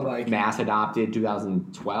 Yeah, but like mass adopted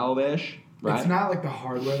 2012-ish, right? It's not like the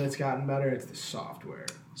hardware that's gotten better, it's the software.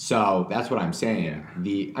 So that's what I'm saying.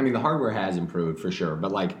 Yeah. The hardware has improved for sure,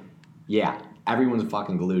 but like, yeah, everyone's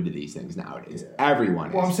fucking glued to these things nowadays. Yeah.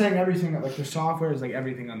 Everyone Well, is. I'm saying everything, like the software is like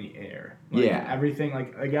everything on the air. Like, yeah. Everything,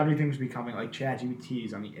 like everything's becoming like ChatGPT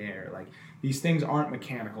is on the air. Like these things aren't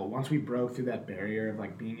mechanical. Once we broke through that barrier of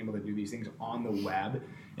like being able to do these things on the web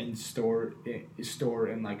and store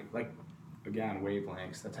in like again,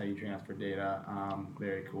 wavelengths. That's how you transfer data.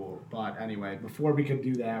 Very cool. But anyway, before we could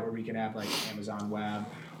do that, where we could have like Amazon Web,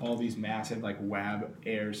 all these massive like web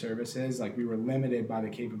air services, like we were limited by the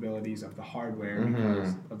capabilities of the hardware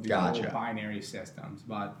because of these old binary systems.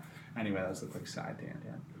 But anyway, that's a quick side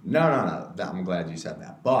tangent. No. I'm glad you said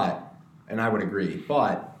that. But, and I would agree.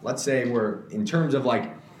 But let's say we're, in terms of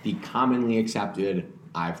like the commonly accepted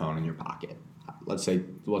iPhone in your pocket, let's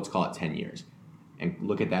call it 10 years. And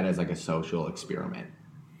look at that as like a social experiment.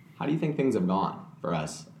 How do you think things have gone for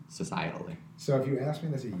us societally? So if you asked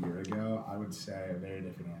me this a year ago, I would say a very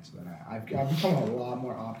different answer than I've become a lot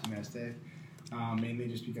more optimistic, mainly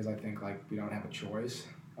just because I think like we don't have a choice.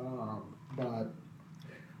 But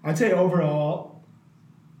I'd say overall,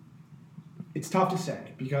 it's tough to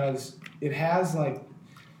say because it has like,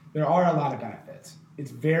 there are a lot of benefits.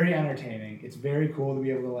 It's very entertaining. It's very cool to be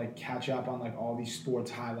able to like catch up on like all these sports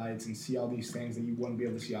highlights and see all these things that you wouldn't be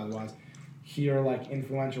able to see otherwise. Hear like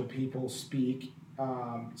influential people speak.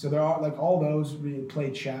 So there are like all those. Play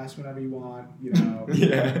chess whenever you want. You know,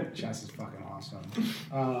 yeah. Chess is fucking awesome.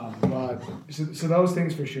 But so those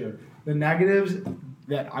things for sure. The negatives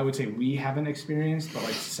that I would say we haven't experienced, but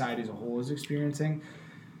like society as a whole is experiencing.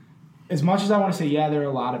 As much as I want to say, yeah, there are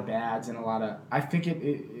a lot of bads and a lot of. I think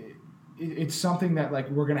it's something that like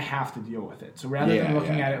we're gonna have to deal with it. So rather than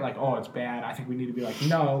looking at it like, oh, it's bad, I think we need to be like,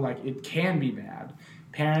 no, like it can be bad.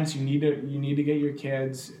 Parents, you need to get your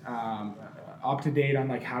kids up to date on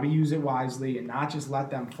like how to use it wisely and not just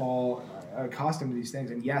let them fall accustomed to these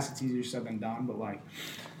things. And yes, it's easier said than done, but like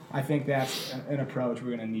I think that's an approach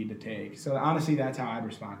we're gonna need to take. So honestly, that's how I'd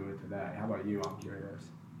respond to it today. How about you? I'm curious.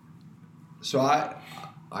 So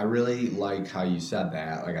I really like how you said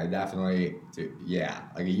that. Like I definitely,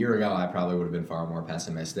 like a year ago, I probably would have been far more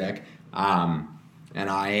pessimistic. And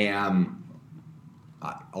I am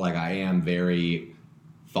very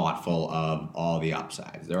thoughtful of all the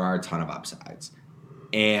upsides. There are a ton of upsides.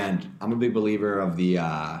 And I'm a big believer of the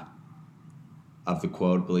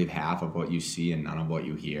quote, believe half of what you see and none of what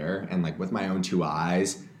you hear. And like with my own two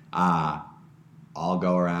eyes, I'll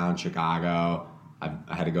go around Chicago.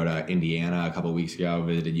 I had to go to Indiana a couple of weeks ago,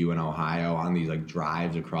 visited you in Ohio on these like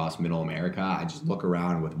drives across middle America. I just look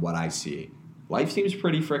around with what I see. Life seems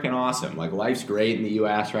pretty freaking awesome. Like life's great in the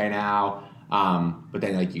U.S. right now. But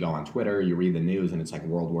then like you go on Twitter, you read the news and it's like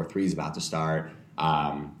World War III is about to start.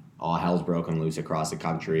 All hell's broken loose across the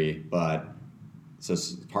country. But so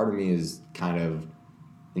part of me is kind of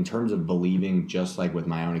in terms of believing just like with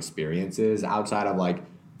my own experiences outside of like,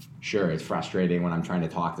 sure, it's frustrating when I'm trying to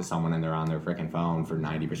talk to someone and they're on their freaking phone for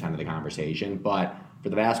 90% of the conversation. But for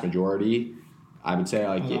the vast majority, I would say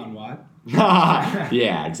like... On what?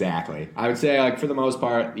 Yeah, exactly. I would say like for the most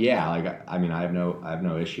part, yeah. Like I mean, I have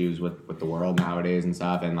no issues with the world nowadays and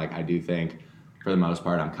stuff. And like I do think for the most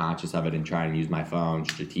part, I'm conscious of it and trying to use my phone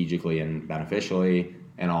strategically and beneficially,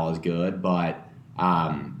 and all is good. But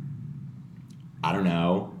I don't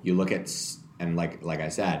know. You look at... And like I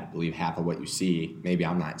said, believe half of what you see. Maybe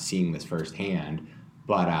I'm not seeing this firsthand,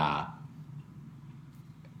 but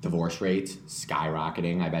divorce rates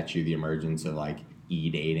skyrocketing. I bet you the emergence of like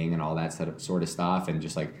e-dating and all that sort of stuff, and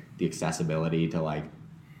just like the accessibility to like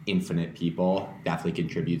infinite people definitely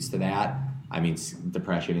contributes to that. I mean,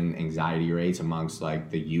 depression and anxiety rates amongst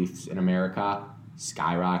like the youths in America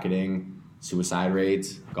skyrocketing. suicide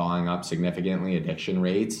rates going up significantly, addiction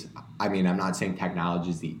rates. I mean, I'm not saying technology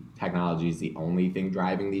is the only thing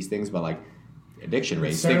driving these things, but like addiction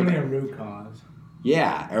rates. It's certainly a root cause.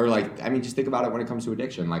 Yeah, or like, I mean, just think about it when it comes to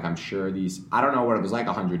addiction. Like, I'm sure I don't know what it was like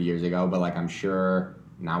 100 years ago, but like, I'm sure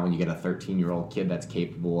now when you get a 13-year-old kid that's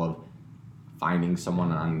capable of finding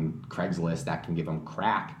someone on Craigslist that can give them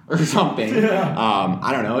crack or something. Yeah.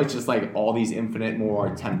 I don't know. It's just like all these infinite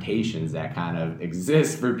more temptations that kind of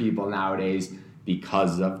exist for people nowadays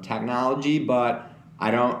because of technology. But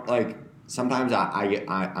I don't like, sometimes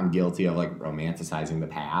I'm guilty of like romanticizing the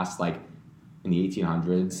past. Like in the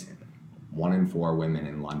 1800s, 1 in 4 women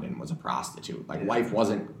in London was a prostitute. Like life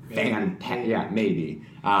wasn't fantastic. Yeah, maybe.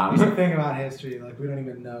 That's the thing about history. Like we don't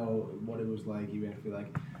even know what it was like, even if we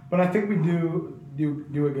like. But I think we do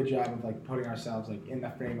a good job of like putting ourselves like in the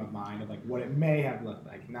frame of mind of like what it may have looked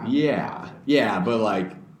like. But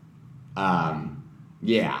like,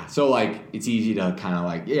 So like it's easy to kind of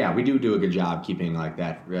like we do a good job keeping like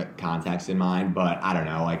that context in mind. But I don't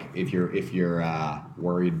know, like if you're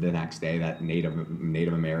worried the next day that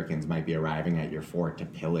Native Americans might be arriving at your fort to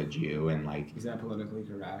pillage you and like, is that politically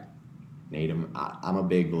correct? I'm a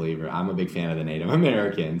big believer. I'm a big fan of the Native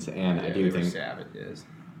Americans, and I do think savages.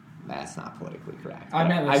 That's not politically correct. I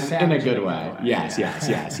meant like in a good way. Yes. Like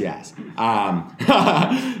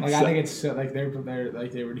I think it's like they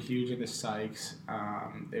were huge into psychs.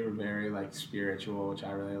 They were very like spiritual, which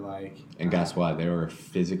I really like. And guess what? They were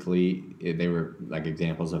like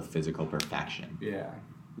examples of physical perfection. Yeah.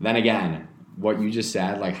 Then again, what you just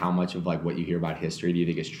said, like how much of like what you hear about history do you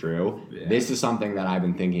think is true? Yeah. This is something that I've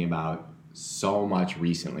been thinking about so much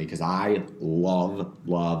recently because I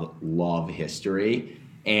love history.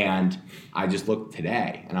 And I just looked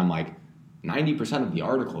today, and I'm like, 90% of the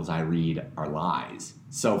articles I read are lies.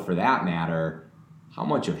 So for that matter, how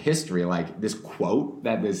much of history, like this quote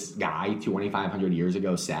that this guy 2,500 years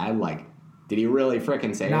ago said, like, did he really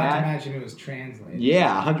frickin' say that? Not to mention it was translated.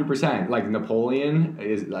 Yeah, 100%. Like Napoleon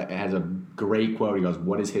has a great quote. He goes,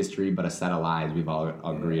 "What is history but a set of lies we've all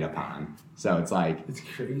agreed upon?" So it's like, it's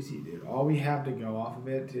crazy, dude. All we have to go off of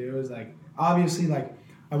it too is like, obviously, like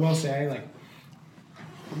I will say, like.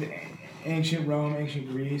 Ancient Rome, ancient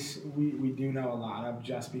Greece, we do know a lot of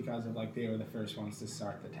just because of like they were the first ones to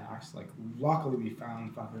start the tax. Like luckily we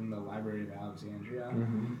found fucking the Library of Alexandria,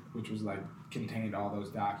 which was like contained all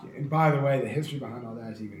those documents. And by the way, the history behind all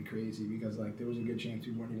that is even crazy because like there was a good chance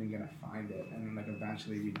we weren't even gonna find it, and then like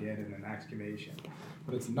eventually we did in an excavation.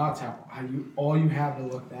 But it's nuts how all you have to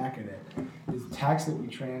look back at it is text that we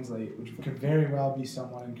translate, which could very well be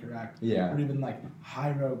somewhat incorrect. Yeah. Or even like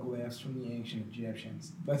hieroglyphs from the ancient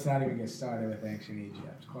Egyptians. Let's not even get started with ancient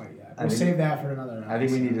Egypt quite yet. We'll save that for another episode. I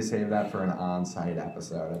think we need to save that for an on-site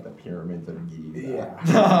episode at the Pyramids of Giza.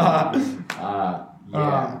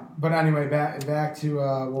 Yeah. But anyway, back to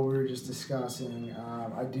what we were just discussing.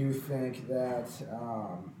 I do think that.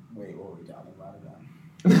 Wait, what were we talking about again?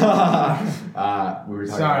 We were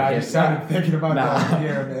talking Sorry, I just started thinking about the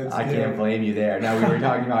pyramids. I can't blame you there. No, we were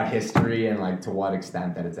talking about history and like to what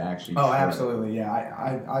extent that it's actually true. Absolutely,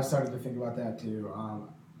 yeah. I started to think about that too.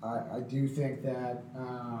 I do think that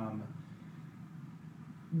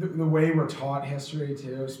the way we're taught history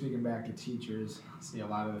too, speaking back to teachers, see a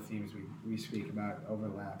lot of the themes we speak about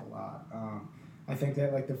overlap a lot. I think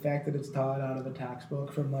that like the fact that it's taught out of a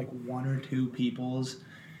textbook from like one or two people's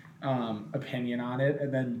opinion on it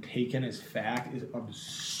and then taken as fact is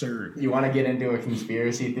absurd. You want to get into a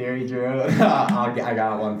conspiracy theory, Drew? I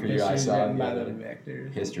got one for you. History is written by the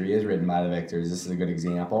victors. History is written by the victors. This is a good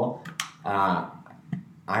example.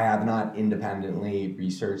 I have not independently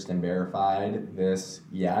researched and verified this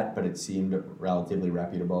yet, but it seemed relatively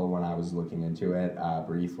reputable when I was looking into it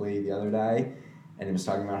briefly the other day. And it was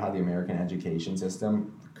talking about how the American education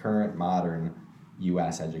system, the current modern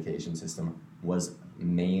U.S. education system, was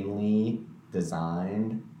mainly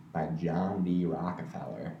designed by John D.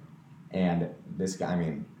 Rockefeller. And this guy, I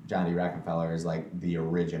mean, John D. Rockefeller is like the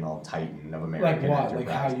original titan of American enterprise. Like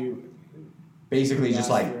how you... Basically just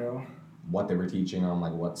like what they were teaching them,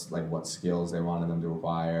 like what skills they wanted them to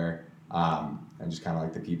acquire, and just kind of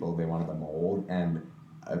like the people they wanted to mold. And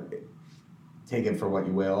take it for what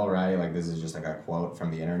you will, right? Like this is just like a quote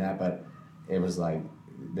from the internet, but it was like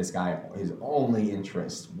this guy, his only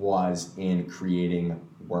interest was in creating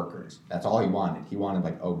workers. That's all he wanted. He wanted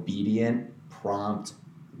like obedient, prompt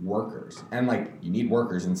workers. And like you need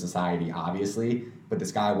workers in society, obviously, but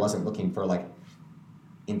this guy wasn't looking for like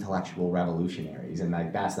intellectual revolutionaries, and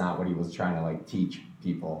like that's not what he was trying to like teach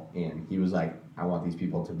people in. He was like, I want these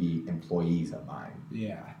people to be employees of mine.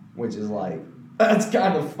 Yeah. Which is like, that's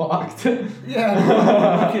kind of fucked.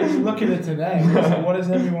 Yeah, look at it today. What is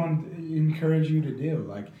everyone... encourage you to do.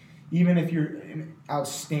 Like, even if you're an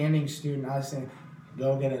outstanding student, I was saying,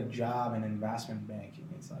 go get a job in investment banking.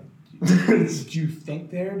 It's like, do you think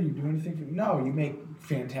there? Do you do anything? No, you make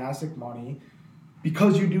fantastic money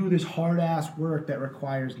because you do this hard-ass work that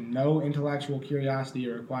requires no intellectual curiosity.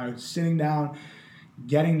 It requires sitting down,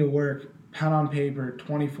 getting to work, pen on paper,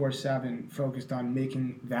 24/7, focused on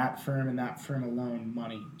making that firm and that firm alone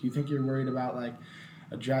money. Do you think you're worried about, like,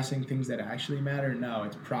 addressing things that actually matter? No,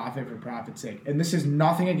 it's profit for profit's sake. And this is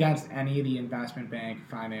nothing against any of the investment bank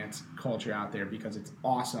finance culture out there, because it's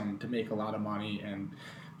awesome to make a lot of money and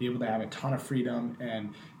be able to have a ton of freedom,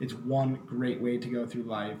 and it's one great way to go through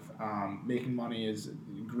life. Making money is a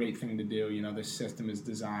great thing to do. You know, this system is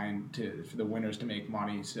designed for the winners to make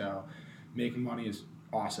money, so making money is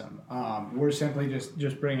awesome. We're simply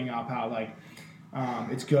just bringing up how, like,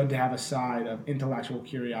 it's good to have a side of intellectual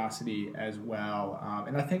curiosity as well.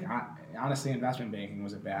 And I think, honestly, investment banking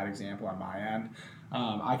was a bad example on my end.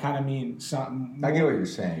 I kind of mean something more. I get what you're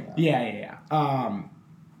saying, though. Yeah.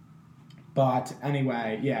 But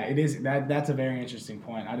anyway, yeah, it is. That's a very interesting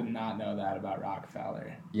point. I did not know that about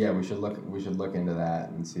Rockefeller. Yeah, we should look into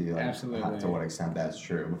that and see, like, Absolutely. to what extent that's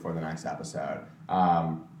true before the next episode.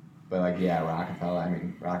 But, like, yeah,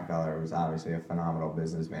 Rockefeller was obviously a phenomenal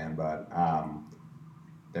businessman, but I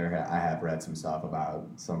have read some stuff about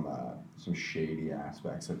some shady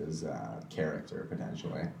aspects of his character,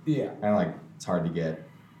 potentially. Yeah. And, like, it's hard to get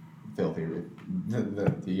filthy.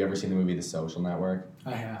 You ever seen the movie The Social Network?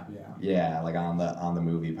 I have, yeah. Yeah, like on the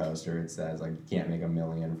movie poster it says, like, you can't make 1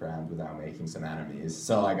 million friends without making some enemies.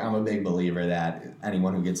 So, like, I'm a big believer that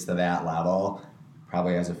anyone who gets to that level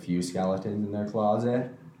probably has a few skeletons in their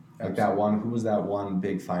closet. Like that one, who was that one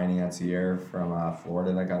big financier from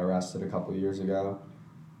Florida that got arrested a couple of years ago?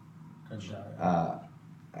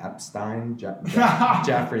 Epstein?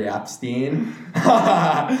 Jeffrey Epstein?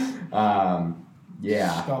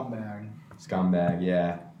 Yeah. Scumbag,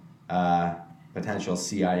 yeah. Potential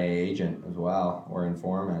CIA agent as well, or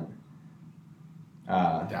informant.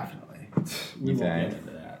 Definitely. We won't get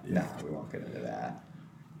into that. Yeah. No, we won't get into that.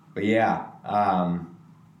 But yeah,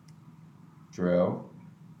 Drew,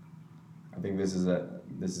 I think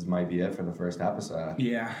this might be it for the first episode.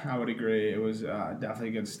 Yeah, I would agree. It was definitely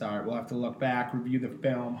a good start. We'll have to look back, review the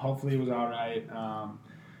film. Hopefully it was all right.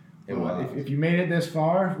 It was. If you made it this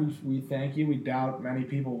far, we thank you. We doubt many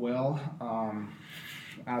people will.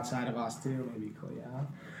 Outside of us too, maybe Clea.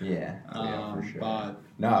 Yeah, for sure. But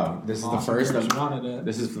no, this is the first of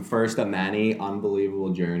this is the first of many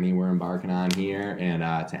unbelievable journey we're embarking on here, and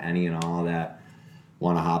to any and all that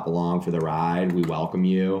want to hop along for the ride, we welcome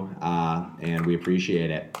you, and we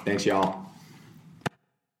appreciate it. Thanks, y'all.